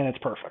be and it's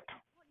perfect.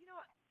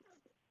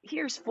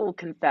 Here's full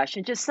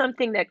confession, just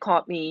something that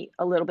caught me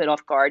a little bit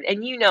off guard.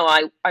 And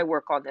I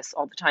work on this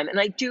all the time and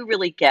I do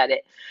really get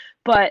it.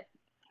 But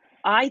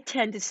I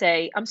tend to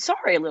say, I'm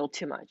sorry a little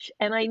too much.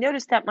 And I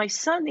noticed that my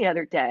son the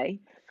other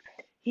day,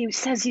 he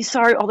says he's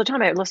sorry all the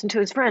time. I listen to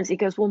his friends. He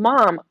goes, well,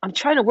 Mom, I'm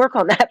trying to work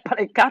on that, but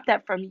I got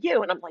that from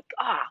you. And I'm like,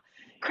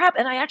 crap.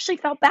 And I actually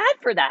felt bad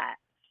for that.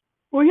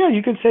 Well, yeah,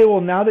 you could say,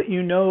 well, now that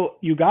you know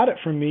you got it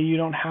from me, you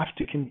don't have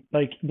to,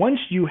 once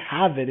you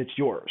have it, it's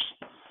yours.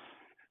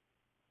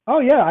 Oh,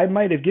 yeah, I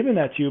might have given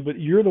that to you, but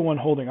you're the one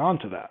holding on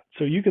to that.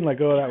 So you can let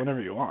go of that whenever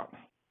you want.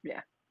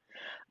 Yeah.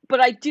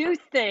 But I do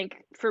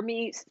think, for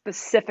me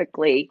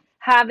specifically,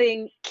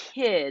 having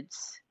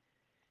kids,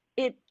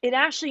 it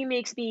actually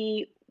makes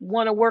me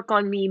want to work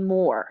on me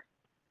more.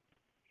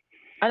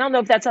 I don't know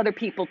if that's other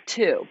people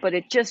too, but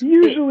it just...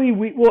 Usually,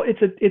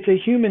 it's a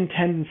human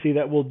tendency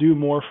that we'll do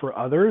more for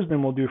others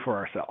than we'll do for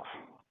ourselves.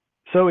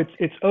 So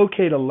it's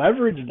okay to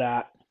leverage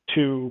that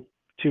to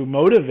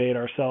motivate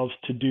ourselves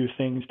to do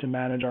things to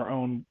manage our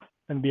own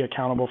and be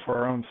accountable for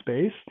our own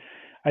space.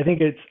 I think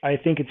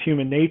it's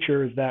human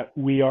nature that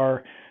we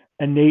are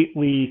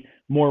innately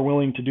more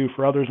willing to do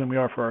for others than we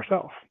are for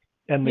ourselves.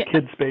 And the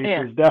kid space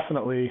is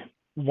definitely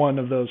one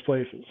of those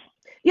places.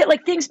 Yeah,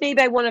 like things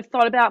maybe I wouldn't have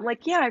thought about. I'm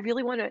like, yeah, I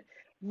really want to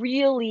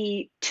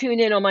really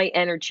tune in on my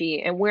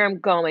energy and where I'm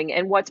going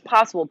and what's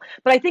possible.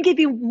 But I think if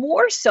you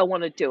more so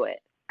want to do it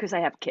because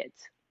I have kids.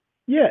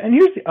 Yeah, and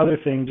here's the other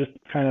thing, just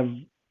kind of,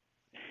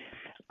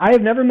 I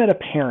have never met a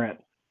parent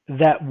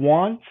that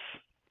wants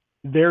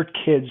their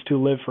kids to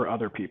live for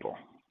other people.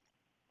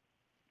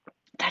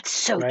 That's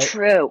so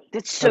true.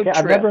 That's so true.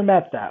 I've never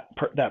met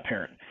that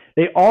parent.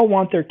 They all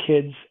want their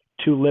kids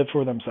to live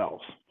for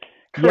themselves.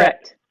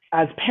 Correct.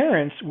 Yet, as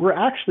parents, we're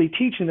actually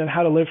teaching them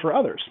how to live for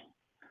others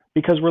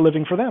because we're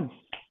living for them.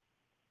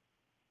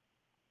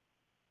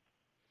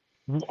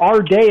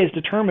 Our day is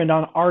determined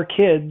on our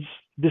kids'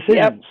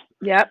 decisions.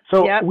 Yep.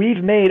 So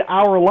we've made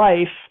our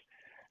life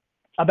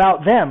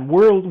about them.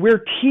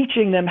 We're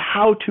teaching them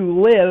how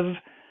to live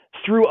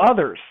through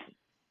others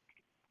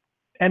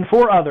and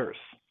for others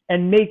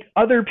and make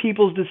other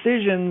people's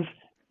decisions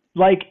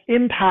like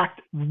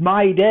impact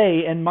my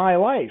day and my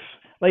life.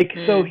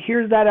 So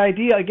here's that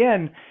idea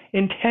again,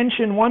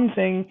 intention one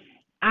thing,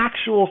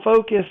 actual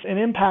focus and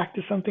impact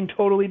is something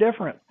totally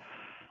different.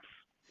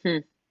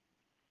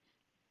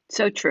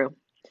 So true.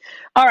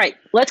 All right,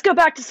 let's go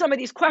back to some of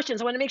these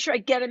questions. I want to make sure I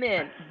get them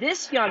in.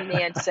 This young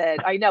man said,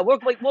 I know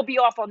we'll be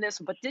off on this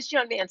one, but this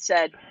young man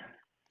said,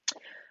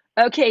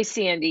 okay,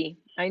 Sandy,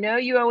 I know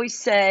you always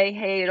say,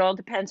 hey, it all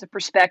depends on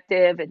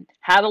perspective and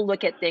how to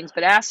look at things,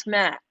 but ask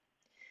Matt.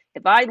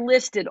 If I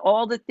listed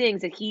all the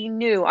things that he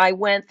knew I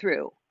went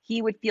through,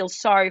 he would feel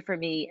sorry for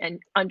me and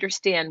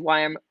understand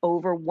why I'm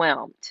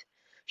overwhelmed.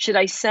 Should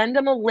I send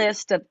him a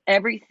list of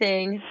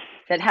everything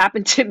that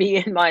happened to me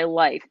in my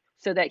life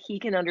so that he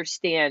can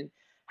understand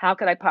how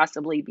could I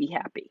possibly be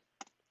happy?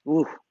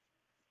 Ooh,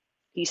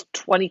 he's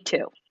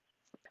 22.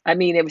 I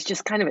mean, it was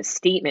just kind of a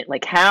statement.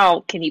 Like, how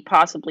can he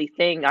possibly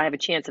think I have a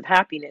chance of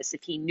happiness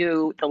if he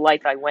knew the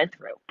life I went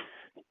through?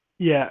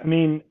 Yeah, I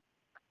mean,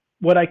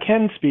 what I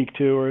can speak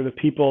to are the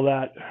people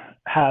that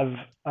have,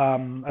 I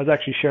was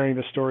actually sharing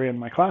this story in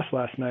my class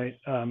last night,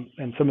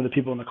 and some of the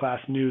people in the class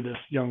knew this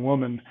young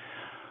woman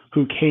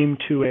who came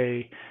to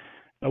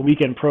a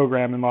weekend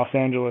program in Los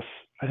Angeles.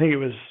 I think it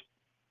was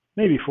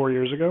maybe 4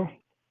 years ago.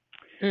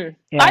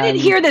 I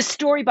didn't hear this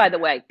story, by the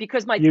way,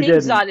 because my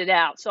thing's jotted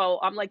out. So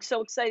I'm like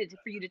so excited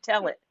for you to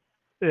tell it.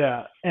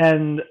 Yeah.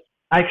 And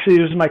Actually,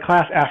 it was my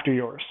class after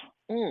yours.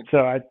 Mm. So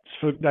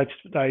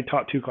I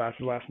taught 2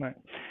 classes last night.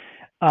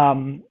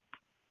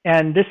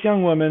 And this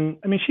young woman,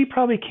 I mean, she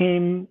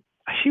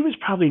was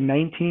probably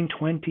 19,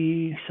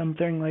 20,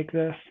 something like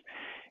this.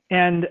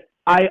 And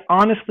I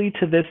honestly,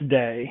 to this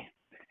day,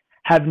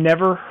 have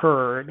never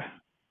heard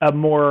a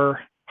more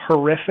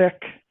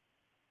horrific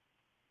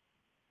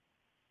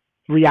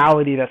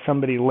reality that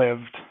somebody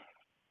lived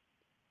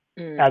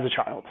as a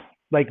child.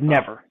 Like,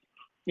 never.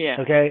 Yeah.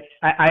 Okay.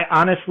 I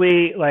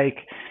honestly, like,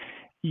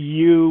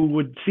 you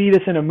would see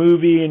this in a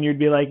movie and you'd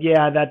be like,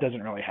 yeah, that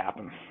doesn't really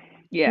happen.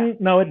 Yeah.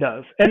 No, it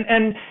does.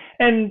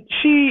 And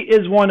she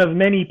is one of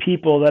many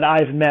people that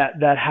I've met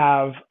that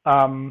have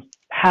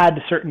had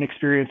certain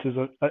experiences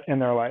in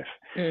their life.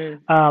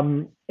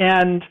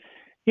 And,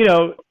 you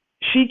know,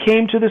 she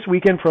came to this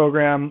weekend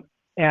program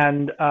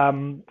and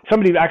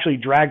somebody actually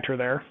dragged her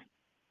there.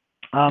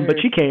 But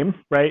she came,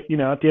 right? You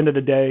know, at the end of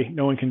the day,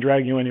 no one can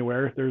drag you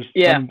anywhere. There's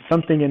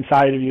something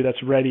inside of you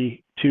that's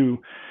ready to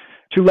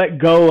let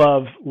go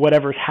of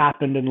whatever's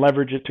happened and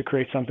leverage it to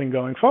create something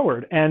going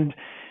forward. And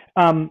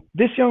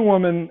this young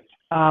woman,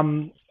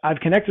 I've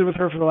connected with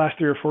her for the last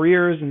 3 or 4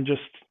 years and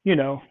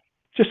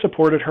just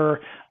supported her.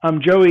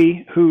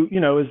 Joey, who,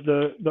 you know, is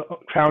the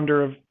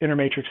founder of Inner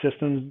Matrix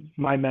Systems,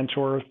 my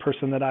mentor,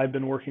 person that I've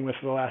been working with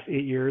for the last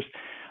 8 years,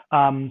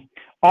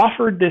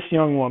 offered this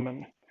young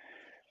woman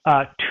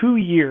 2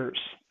 years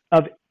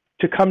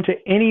to come to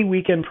any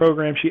weekend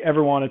program she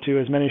ever wanted to,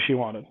 as many as she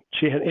wanted.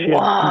 She had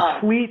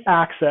complete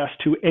access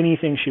to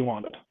anything she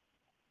wanted.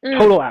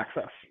 Total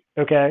access.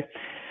 Okay.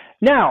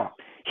 Now,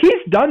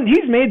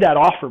 he's made that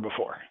offer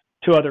before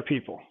to other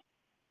people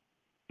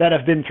that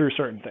have been through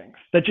certain things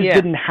that just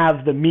didn't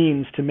have the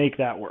means to make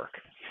that work.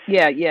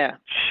 Yeah, yeah.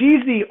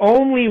 She's the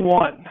only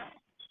one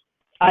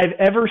I've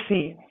ever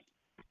seen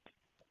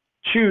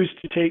choose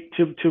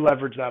to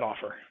leverage that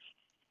offer.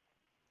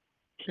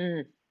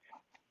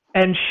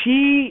 And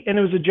it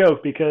was a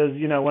joke because,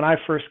 you know, when I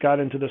first got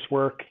into this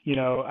work, you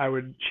know,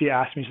 she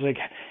asked me, she's like,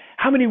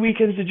 how many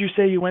weekends did you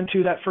say you went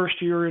to that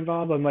first year you were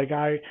involved? I'm like,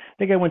 I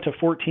think I went to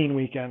 14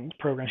 weekend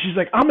programs. She's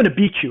like, I'm going to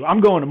beat you. I'm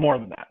going to more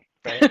than that.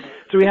 Right?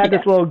 So we had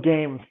this little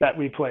game that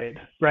we played,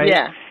 right?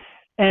 Yeah.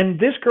 And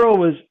this girl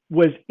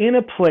was in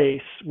a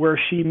place where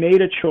she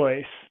made a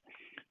choice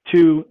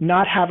to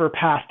not have her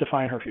past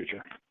define her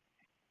future.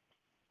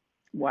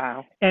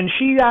 Wow. And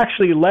she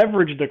actually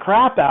leveraged the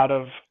crap out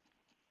of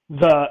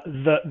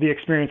the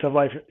experience of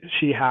life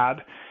she had,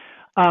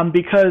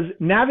 because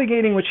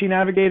navigating what she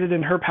navigated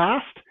in her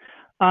past,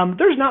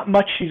 there's not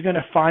much she's going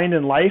to find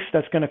in life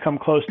that's going to come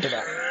close to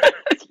that.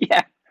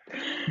 Yeah.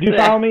 Do you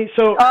follow me?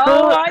 So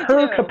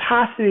her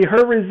capacity,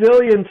 her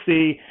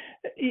resiliency,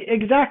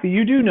 exactly.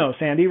 You do know,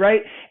 Sandy,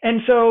 right?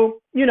 And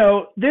so, you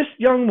know, this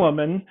young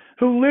woman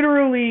who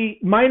literally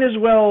might as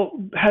well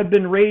have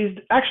been raised,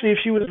 actually, if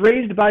she was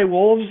raised by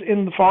wolves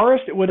in the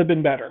forest, it would have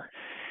been better.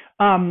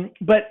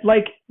 But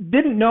like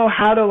didn't know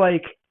how to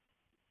like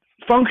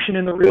function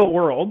in the real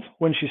world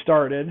when she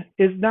started,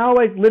 is now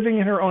like living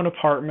in her own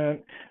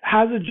apartment,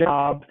 has a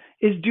job,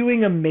 is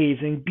doing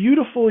amazing,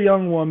 beautiful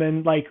young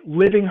woman, like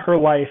living her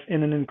life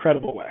in an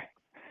incredible way.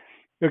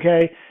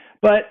 Okay.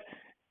 But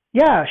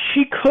yeah,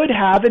 she could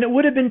have, and it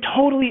would have been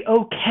totally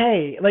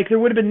okay. Like there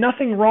would have been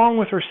nothing wrong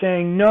with her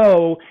saying,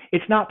 no,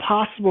 it's not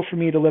possible for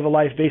me to live a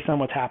life based on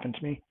what's happened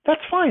to me.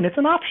 That's fine. It's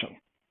an option.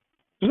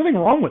 There's nothing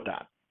wrong with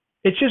that.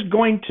 It's just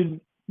going to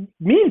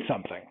mean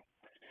something.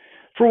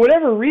 For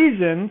whatever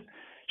reason,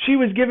 she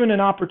was given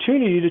an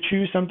opportunity to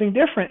choose something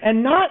different,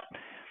 and not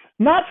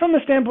from the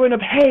standpoint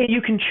of, hey,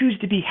 you can choose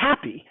to be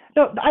happy.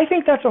 No, I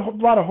think that's a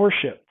lot of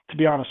horseshit, to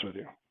be honest with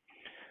you.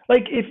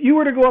 Like if you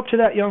were to go up to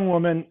that young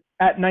woman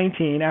at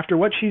 19 after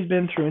what she's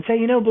been through and say,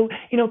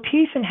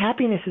 peace and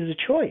happiness is a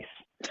choice.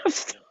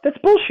 That's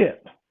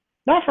bullshit.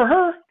 Not for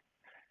her,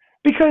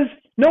 because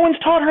no one's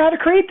taught her how to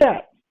create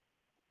that.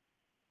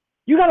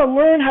 You got to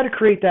learn how to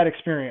create that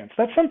experience.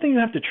 That's something you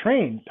have to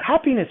train.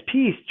 Happiness,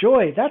 peace,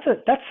 joy, that's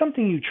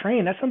something you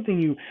train. That's something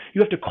you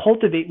have to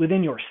cultivate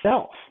within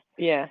yourself.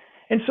 Yeah.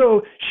 And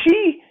so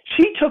she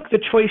took the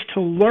choice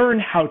to learn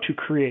how to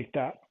create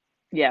that.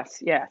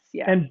 Yes.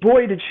 And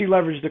boy, did she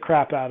leverage the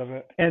crap out of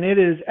it. And it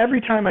is,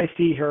 every time I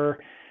see her,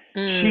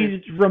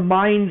 she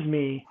reminds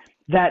me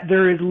that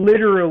there is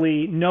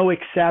literally no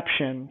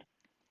exception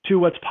to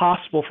what's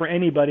possible for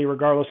anybody,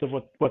 regardless of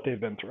what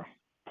they've been through.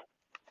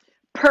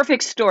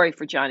 Perfect story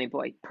for Johnny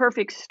Boy.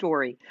 Perfect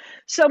story.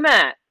 So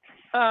Matt,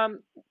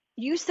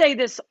 you say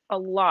this a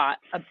lot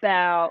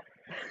about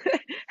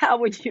how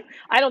would you,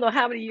 I don't know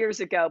how many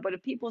years ago, but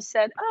if people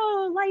said,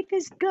 oh, life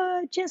is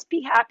good, just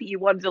be happy, you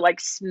wanted to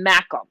like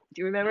smack them.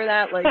 Do you remember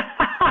that? Like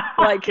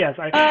yes,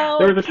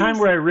 there was a time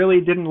where I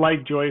really didn't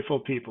like joyful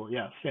people.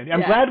 Yes. Sandy.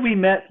 I'm glad we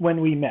met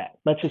when we met.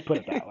 Let's just put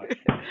it that way.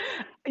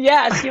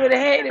 Yes, you would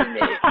have hated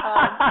me.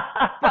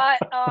 But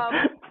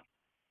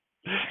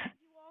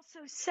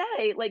also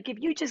say, like, if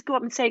you just go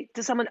up and say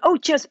to someone, oh,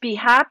 just be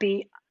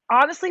happy,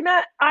 honestly,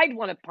 Matt, I'd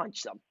want to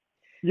punch them.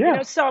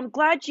 Yeah. So I'm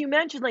glad you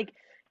mentioned, like,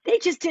 they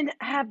just didn't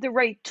have the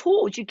right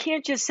tools. You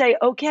can't just say,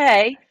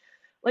 okay,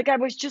 Like I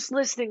was just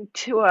listening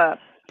to a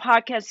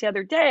podcast the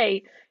other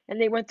day and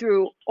they went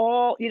through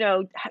all,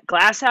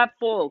 glass half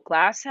full,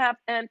 glass half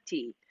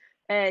empty.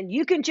 And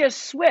you can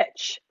just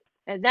switch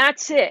and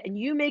that's it. And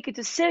you make a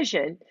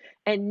decision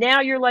and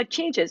now your life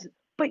changes.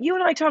 But you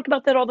and I talk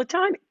about that all the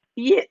time.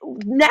 Yeah,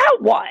 now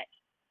what?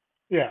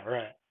 Yeah,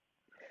 right.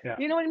 Yeah.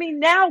 You know what I mean?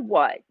 Now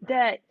what?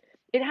 That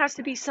it has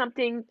to be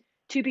something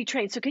to be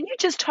trained. So can you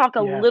just talk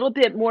a Yeah. little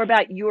bit more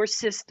about your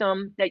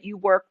system that you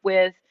work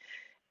with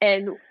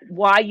and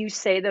why you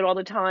say that all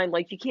the time?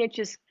 Like you can't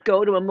just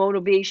go to a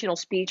motivational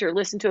speech or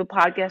listen to a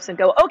podcast and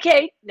go,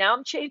 okay, now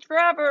I'm changed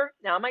forever.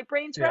 Now my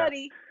brain's Yeah.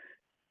 ready.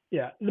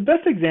 Yeah. The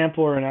best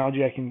example or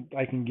analogy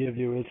I can give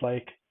you is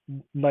like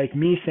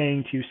me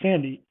saying to you,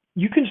 Sandy,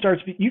 you can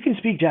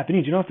speak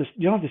Japanese. You don't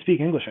have to speak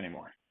English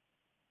anymore.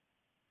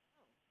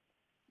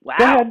 Wow.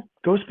 Go ahead,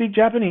 go speak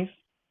Japanese.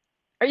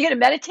 Are you going to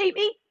meditate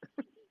me?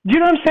 You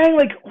know what I'm saying?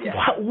 Like, Yeah.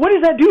 what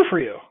does that do for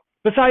you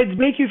besides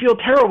make you feel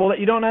terrible that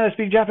you don't know how to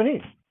speak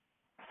Japanese?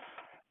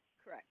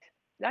 Correct.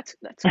 That's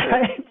cool.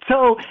 Right?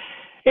 So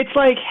it's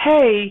like,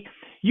 hey,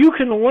 you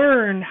can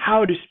learn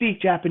how to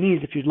speak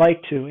Japanese if you'd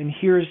like to, and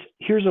here's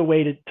a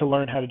way to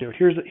learn how to do it.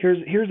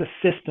 Here's a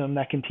system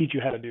that can teach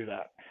you how to do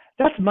that.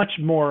 That's much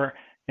more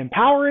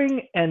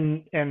empowering,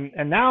 and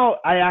now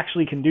I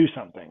actually can do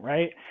something,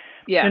 right?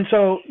 Yeah. And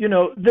so,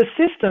 the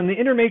system, the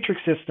inner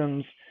matrix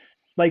systems,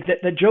 like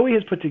that Joey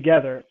has put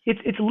together,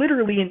 it's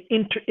literally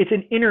it's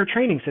an inner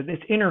training system.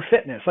 It's inner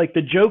fitness. Like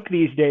the joke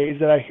these days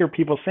that I hear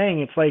people saying,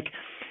 it's like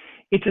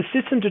it's a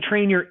system to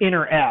train your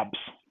inner abs.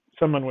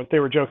 They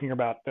were joking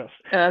about this.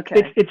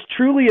 Okay. It's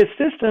truly a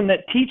system that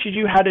teaches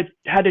you how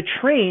to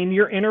train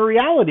your inner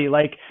reality,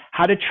 like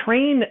how to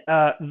train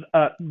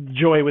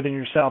joy within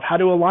yourself, how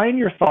to align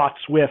your thoughts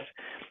with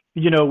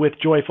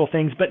joyful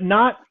things, but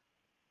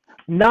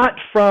not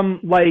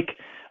from like,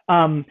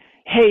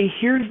 hey,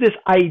 here's this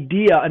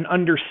idea, an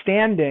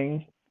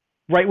understanding,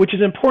 right? Which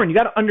is important. You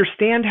got to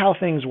understand how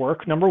things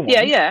work, number one.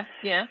 Yeah.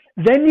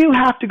 Then you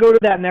have to go to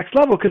that next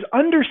level, because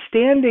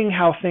understanding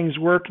how things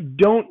work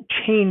don't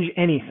change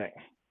anything.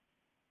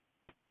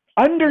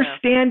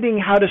 Understanding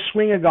how to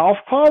swing a golf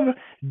club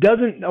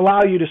doesn't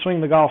allow you to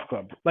swing the golf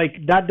club. Like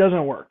that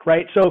doesn't work,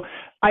 right? So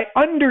I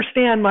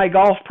understand my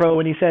golf pro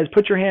when he says,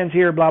 put your hands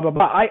here, blah, blah,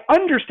 blah. I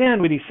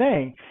understand what he's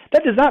saying.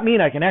 That does not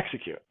mean I can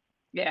execute.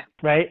 Yeah.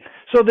 Right.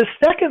 So the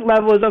second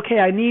level is, okay,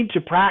 I need to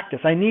practice.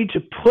 I need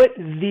to put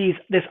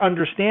this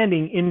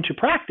understanding into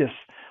practice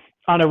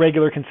on a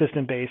regular,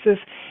 consistent basis.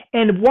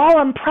 And while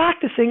I'm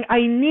practicing, I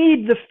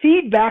need the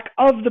feedback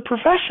of the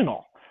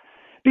professional,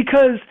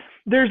 because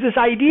there's this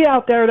idea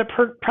out there that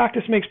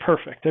practice makes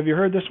perfect. Have you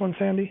heard this one,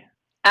 Sandy?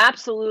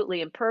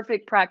 Absolutely. And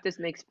perfect practice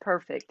makes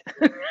perfect.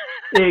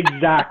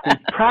 Exactly.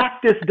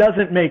 Practice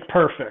doesn't make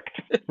perfect,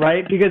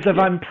 right? Because if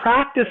I'm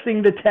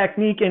practicing the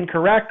technique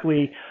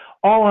incorrectly,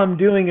 all I'm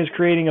doing is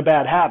creating a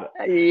bad habit.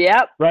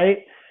 Yep. Right?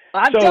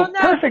 I've so done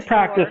that perfect before.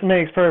 Practice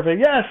makes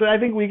perfect. Yes, I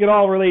think we could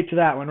all relate to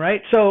that one,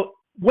 right? So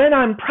when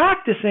I'm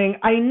practicing,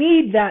 I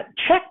need that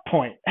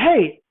checkpoint.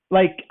 Hey,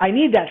 like I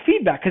need that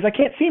feedback, because I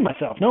can't see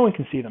myself. No one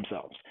can see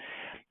themselves.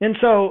 And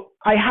so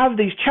I have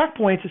these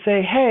checkpoints to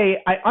say, hey,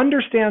 I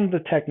understand the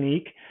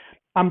technique.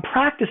 I'm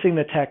practicing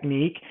the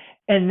technique.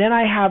 And then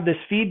I have this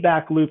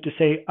feedback loop to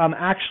say,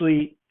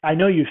 I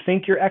know you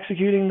think you're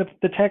executing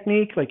the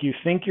technique, like you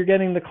think you're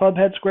getting the club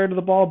head square to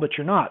the ball, but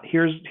you're not.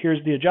 Here's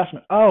the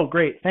adjustment. Oh,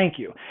 great. Thank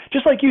you.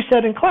 Just like you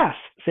said in class,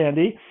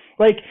 Sandy,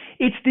 like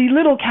it's the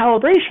little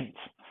calibrations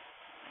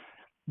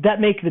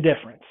that make the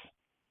difference.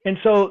 And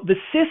so the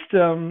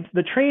system,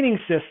 the training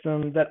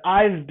system that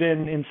I've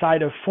been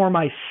inside of for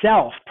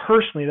myself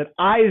personally, that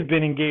I've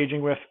been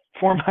engaging with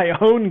for my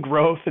own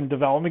growth and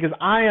development, because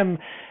I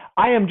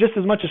am just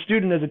as much a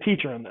student as a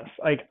teacher in this.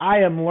 Like I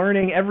am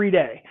learning every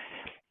day.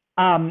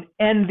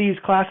 And these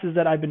classes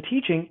that I've been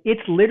teaching, it's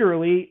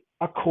literally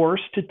a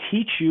course to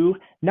teach you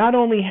not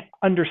only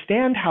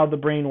understand how the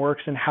brain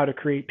works and how to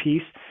create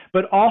peace,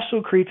 but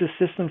also creates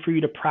a system for you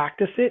to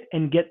practice it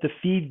and get the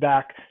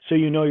feedback so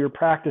you know you're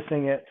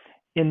practicing it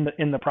in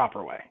the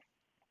proper way.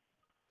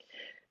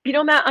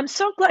 Matt, I'm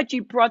so glad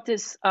you brought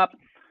this up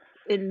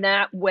in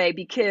that way,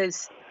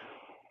 because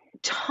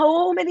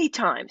so many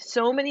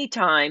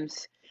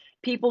times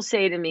people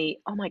say to me,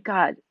 oh my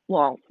God,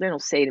 well, they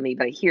don't say to me,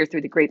 but I hear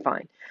through the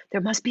grapevine,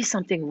 there must be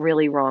something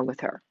really wrong with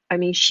her. I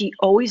mean, she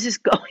always is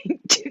going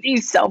to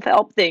these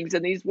self-help things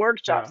and these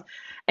workshops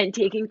and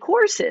taking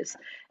courses.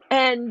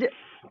 And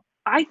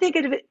I think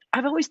of it,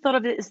 I've always thought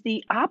of it as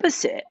the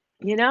opposite,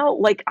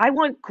 like I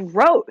want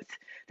growth.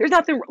 There's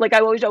nothing, like I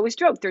always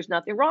joke, there's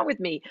nothing wrong with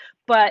me,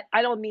 but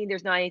I don't mean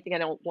there's not anything I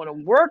don't want to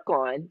work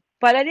on,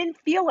 but I didn't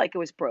feel like it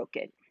was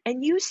broken.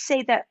 And you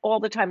say that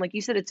all the time. Like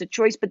you said, it's a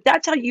choice, but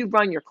that's how you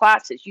run your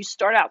classes. You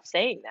start out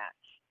saying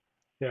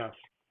that. Yeah.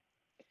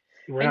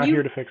 We're not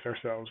here to fix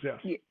ourselves. Yes.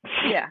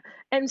 Yeah.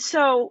 And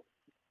so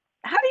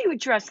how do you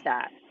address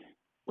that?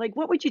 Like,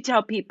 what would you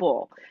tell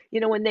people,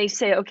 when they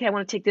say, okay, I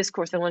want to take this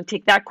course, I want to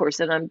take that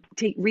course, and I'm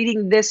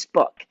reading this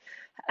book.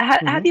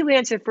 How do you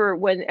answer for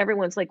when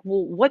everyone's like,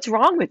 well, what's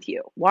wrong with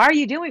you? Why are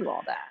you doing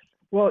all that?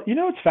 Well, you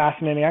know, it's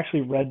fascinating. I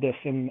actually read this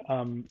in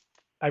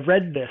I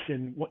read this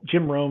in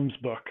Jim Rome's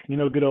book. You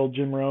know, good old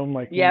Jim Rome,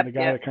 like Yep, the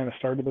guy yep. that kind of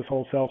started this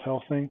whole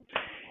self-help thing.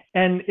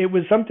 And it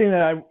was something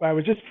that I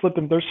was just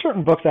flipping. There's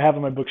certain books I have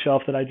on my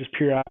bookshelf that I just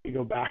periodically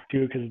go back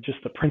to because just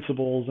the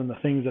principles and the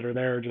things that are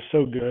there are just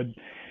so good.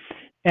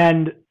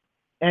 And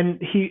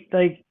he,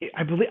 like,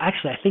 I believe,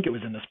 actually, I think it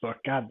was in this book.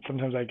 God,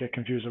 sometimes I get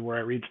confused of where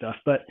I read stuff,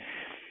 but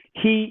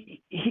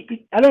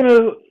I don't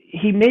know.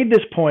 He made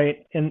this point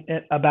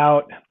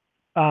about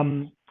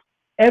um,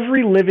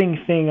 every living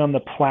thing on the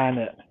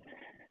planet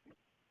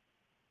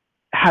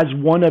has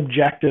one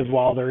objective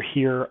while they're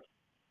here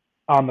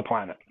on the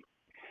planet.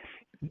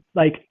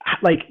 Like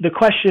the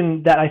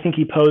question that I think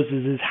he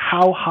poses is,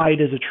 how high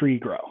does a tree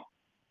grow?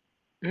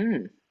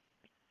 Mm.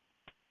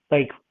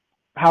 Like,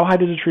 how high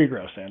does a tree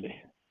grow, Sandy?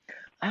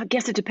 I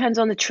guess it depends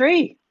on the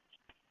tree.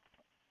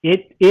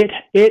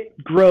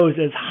 It grows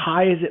as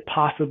high as it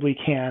possibly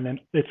can, and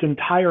its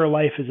entire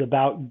life is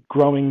about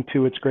growing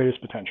to its greatest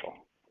potential.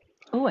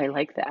 Oh, I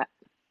like that.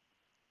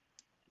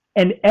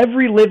 And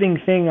every living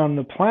thing on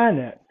the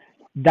planet,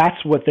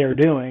 that's what they're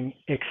doing,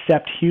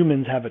 except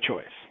humans have a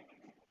choice.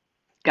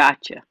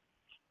 Gotcha.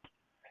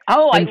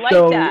 Oh, I And like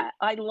so, that.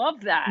 I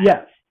love that.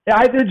 yes,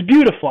 it's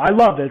beautiful. I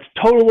love it. It's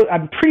total.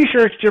 I'm pretty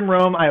sure it's Jim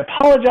Rome. I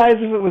apologize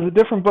if it was a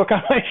different book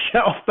on my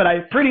shelf, but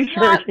I'm pretty It's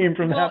sure not, it came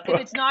from well, that if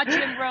book. it's not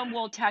Jim Rome,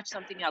 we'll attach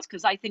something else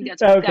because I think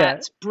Okay.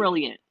 that's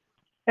brilliant.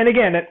 And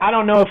again, I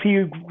don't know if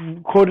he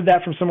quoted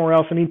that from somewhere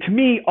else. I mean, to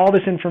me, all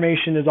this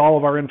information is all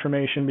of our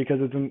information because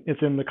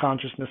it's in the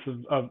consciousness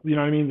of you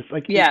know what I mean? It's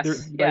like Yes,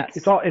 like yes.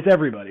 it's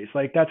everybody's.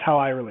 Like that's how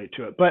I relate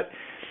to it. But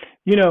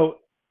you know,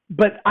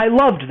 but I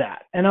loved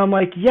that, and I'm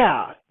like,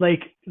 yeah,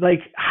 like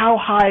how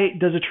high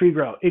does a tree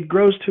grow? It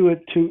grows to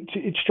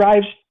it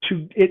strives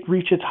to it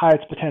reach its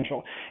highest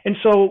potential. And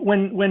so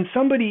when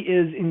somebody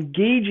is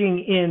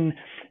engaging in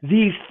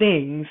these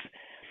things,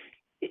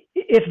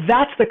 if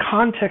that's the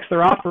context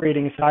they're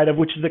operating inside of,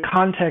 which is the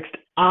context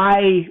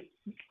I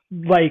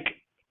like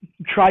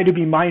try to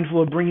be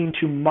mindful of bringing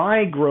to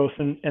my growth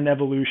and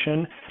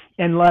evolution,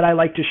 and what I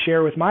like to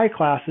share with my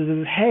classes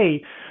is,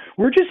 hey,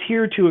 we're just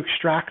here to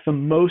extract the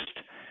most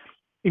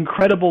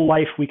incredible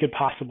life we could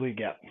possibly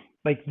get.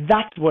 Like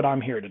that's what I'm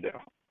here to do,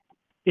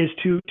 is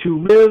to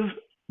live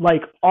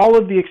like all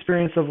of the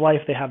experience of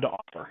life they have to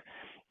offer.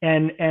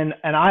 And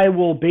I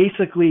will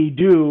basically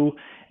do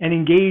and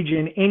engage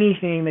in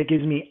anything that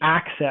gives me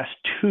access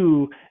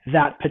to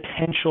that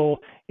potential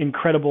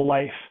incredible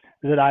life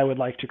that I would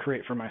like to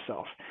create for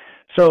myself.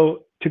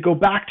 So to go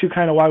back to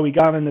kind of why we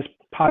got on this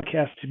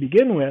podcast to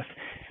begin with,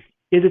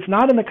 is it's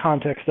not in the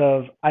context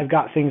of I've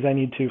got things I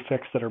need to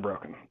fix that are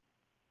broken.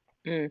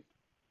 Mm.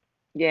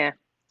 Yeah.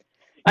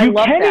 I You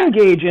love can that.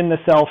 engage in the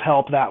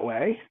self-help that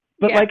way,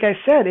 but Yeah. like I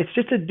said, it's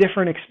just a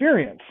different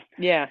experience.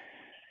 Yeah.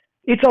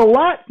 It's a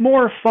lot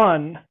more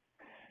fun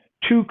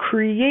to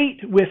create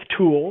with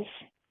tools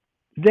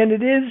than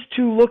it is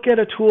to look at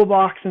a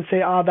toolbox and say,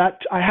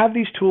 that I have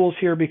these tools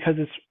here because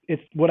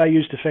it's what I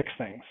use to fix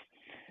things.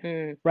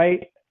 Mm.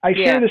 Right? I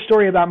share the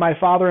story about my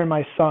father and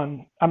my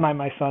son,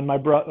 my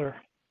brother,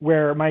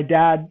 where my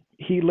dad,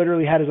 he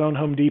literally had his own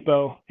Home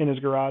Depot in his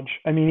garage.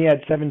 I mean, he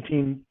had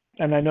 17,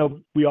 and I know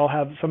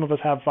some of us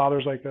have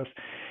fathers like this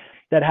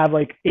that have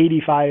like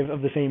 85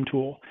 of the same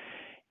tool.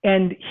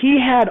 And he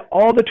had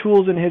all the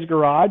tools in his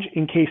garage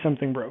in case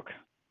something broke.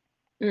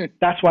 Mm.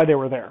 That's why they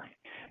were there.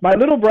 My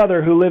little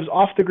brother, who lives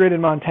off the grid in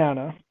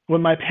Montana,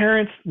 when my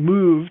parents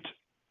moved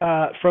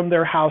from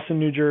their house in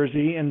New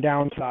Jersey and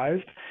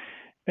downsized,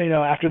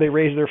 after they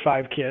raised their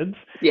 5 kids,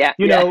 they had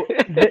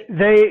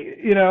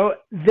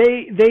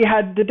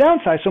to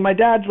downsize. So my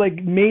dad's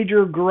like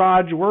major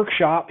garage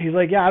workshop, he's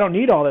like, yeah, I don't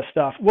need all this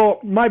stuff. Well,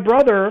 my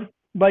brother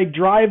like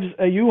drives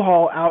a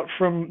U-Haul out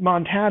from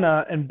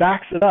Montana and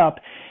backs it up,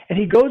 and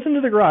he goes into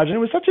the garage, and it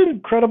was such an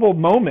incredible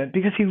moment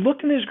because he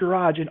looked in his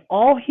garage and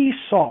all he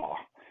saw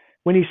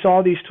when he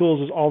saw these tools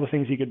was all the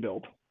things he could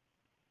build.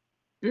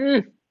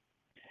 Mm.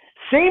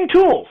 Same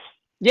tools.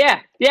 Yeah.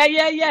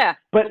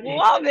 But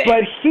love it.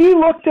 But he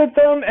looked at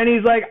them and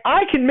he's like,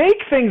 I can make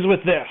things with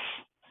this.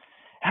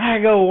 And I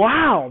go,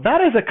 wow,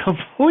 that is a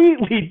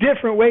completely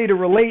different way to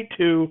relate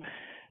to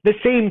the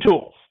same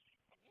tools.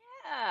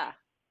 Yeah.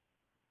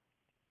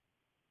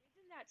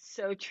 Isn't that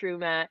so true,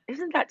 Matt?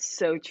 Isn't that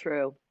so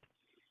true?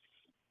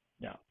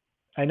 Yeah.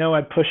 I know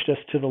I pushed us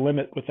to the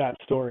limit with that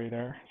story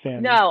there,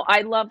 Sandy. No,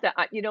 I love that.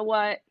 You know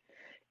what?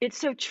 It's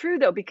so true,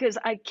 though, because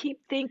I keep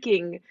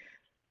thinking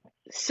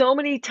so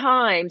many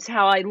times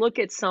how I look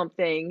at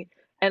something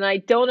and I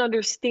don't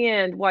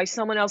understand why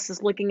someone else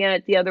is looking at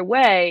it the other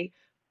way,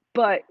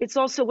 but it's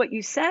also what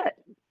you said.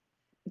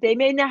 They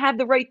may not have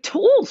the right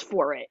tools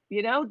for it,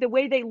 the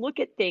way they look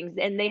at things,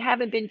 and they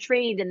haven't been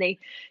trained, and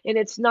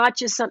it's not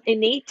just some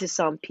innate to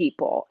some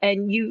people,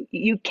 and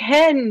you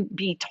can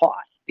be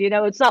taught.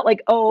 It's not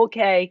like, oh,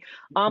 okay,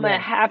 I'm a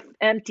half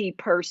empty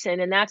person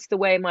and that's the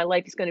way my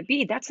life is going to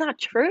be. That's not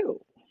true.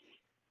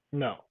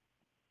 No.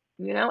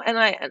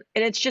 And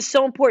it's just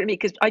so important to me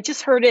because I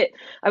just heard it.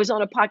 I was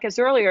on a podcast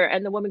earlier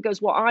and the woman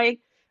goes, well,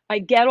 I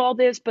get all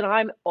this, but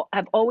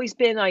I've always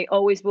been, I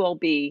always will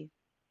be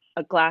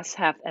a glass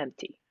half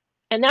empty.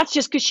 And that's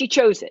just because she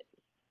chose it.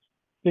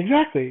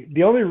 Exactly.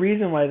 The only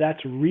reason why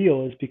that's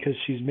real is because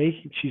she's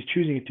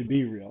choosing it to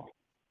be real.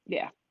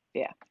 Yeah.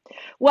 Yeah.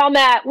 Well,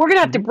 Matt, we're going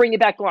to have to bring you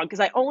back on because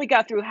I only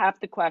got through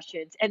half the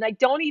questions and I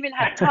don't even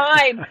have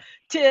time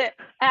to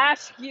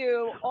ask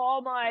you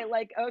all my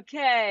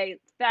okay,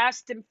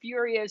 fast and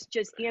furious,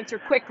 just answer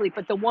quickly.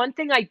 But the one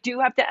thing I do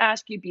have to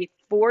ask you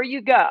before you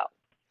go,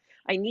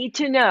 I need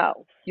to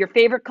know your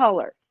favorite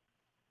color.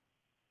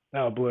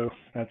 Oh, blue.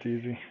 That's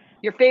easy.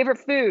 Your favorite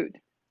food.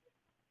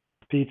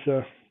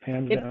 Pizza,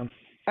 hands down.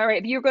 All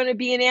right. If you're going to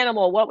be an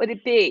animal, what would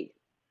it be?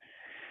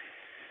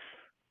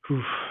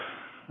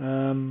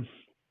 I'm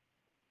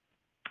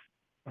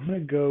going to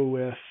go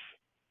with,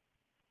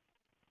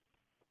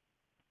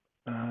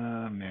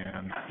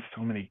 man,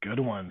 so many good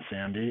ones,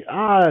 Sandy.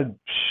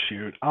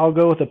 Shoot. I'll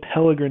go with a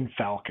peregrine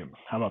falcon.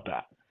 How about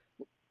that?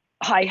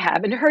 I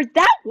haven't heard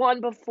that one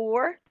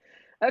before.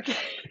 Okay.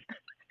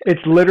 It's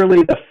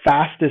literally the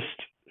fastest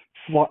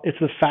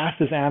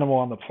animal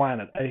on the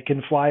planet. It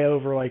can fly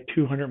over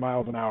 200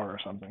 miles an hour or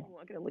something.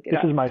 I'm gonna look it this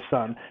up. Is my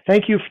son.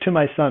 Thank you to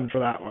my son for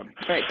that one.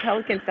 All right,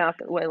 pelican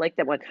falcon. Oh, I like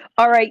that one.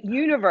 All right,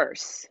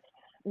 universe.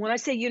 When I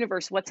say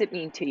universe, what's it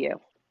mean to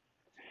you?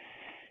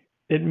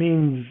 It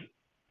means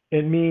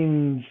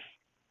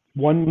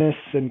oneness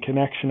and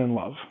connection and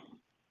love.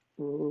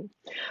 Ooh.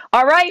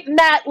 All right,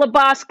 Matt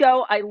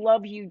Labasco, I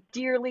love you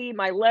dearly.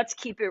 My Let's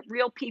Keep It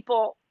Real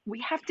people. We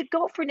have to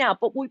go for now,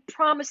 but we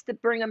promised to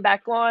bring them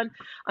back on.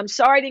 I'm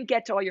sorry I didn't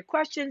get to all your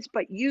questions,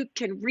 but you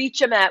can reach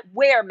them at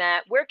where,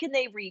 Matt? Where can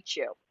they reach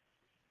you?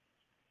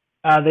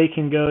 They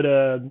can go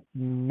to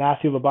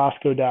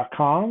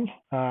MatthewLabasco.com,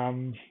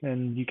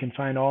 and you can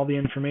find all the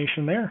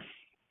information there.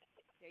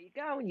 There you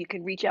go. And you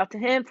can reach out to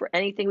him for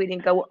anything we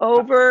didn't go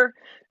over.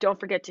 Don't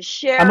forget to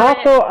share I'm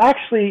also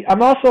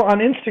on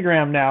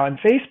Instagram now and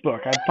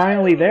Facebook. I'm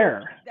finally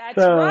there. That's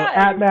right.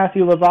 At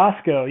Matthew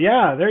Labasco.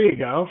 Yeah, there you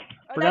go.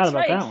 Forgot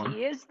about that one.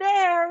 He is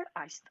there.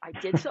 I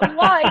did some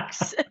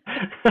likes.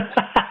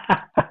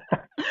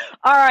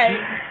 All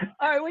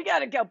right, we got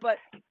to go. But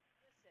listen,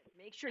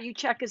 make sure you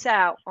check us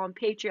out on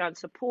Patreon.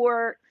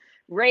 Support,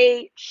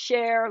 rate,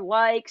 share,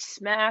 like,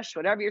 smash,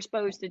 whatever you're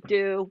supposed to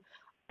do.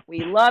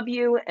 We love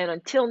you. And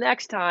until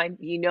next time,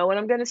 you know what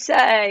I'm going to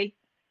say.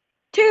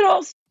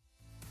 Toodles.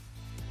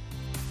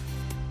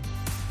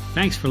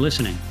 Thanks for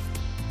listening.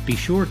 Be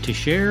sure to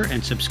share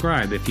and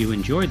subscribe if you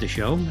enjoyed the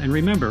show. And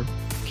remember,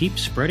 keep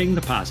spreading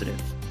the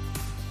positive.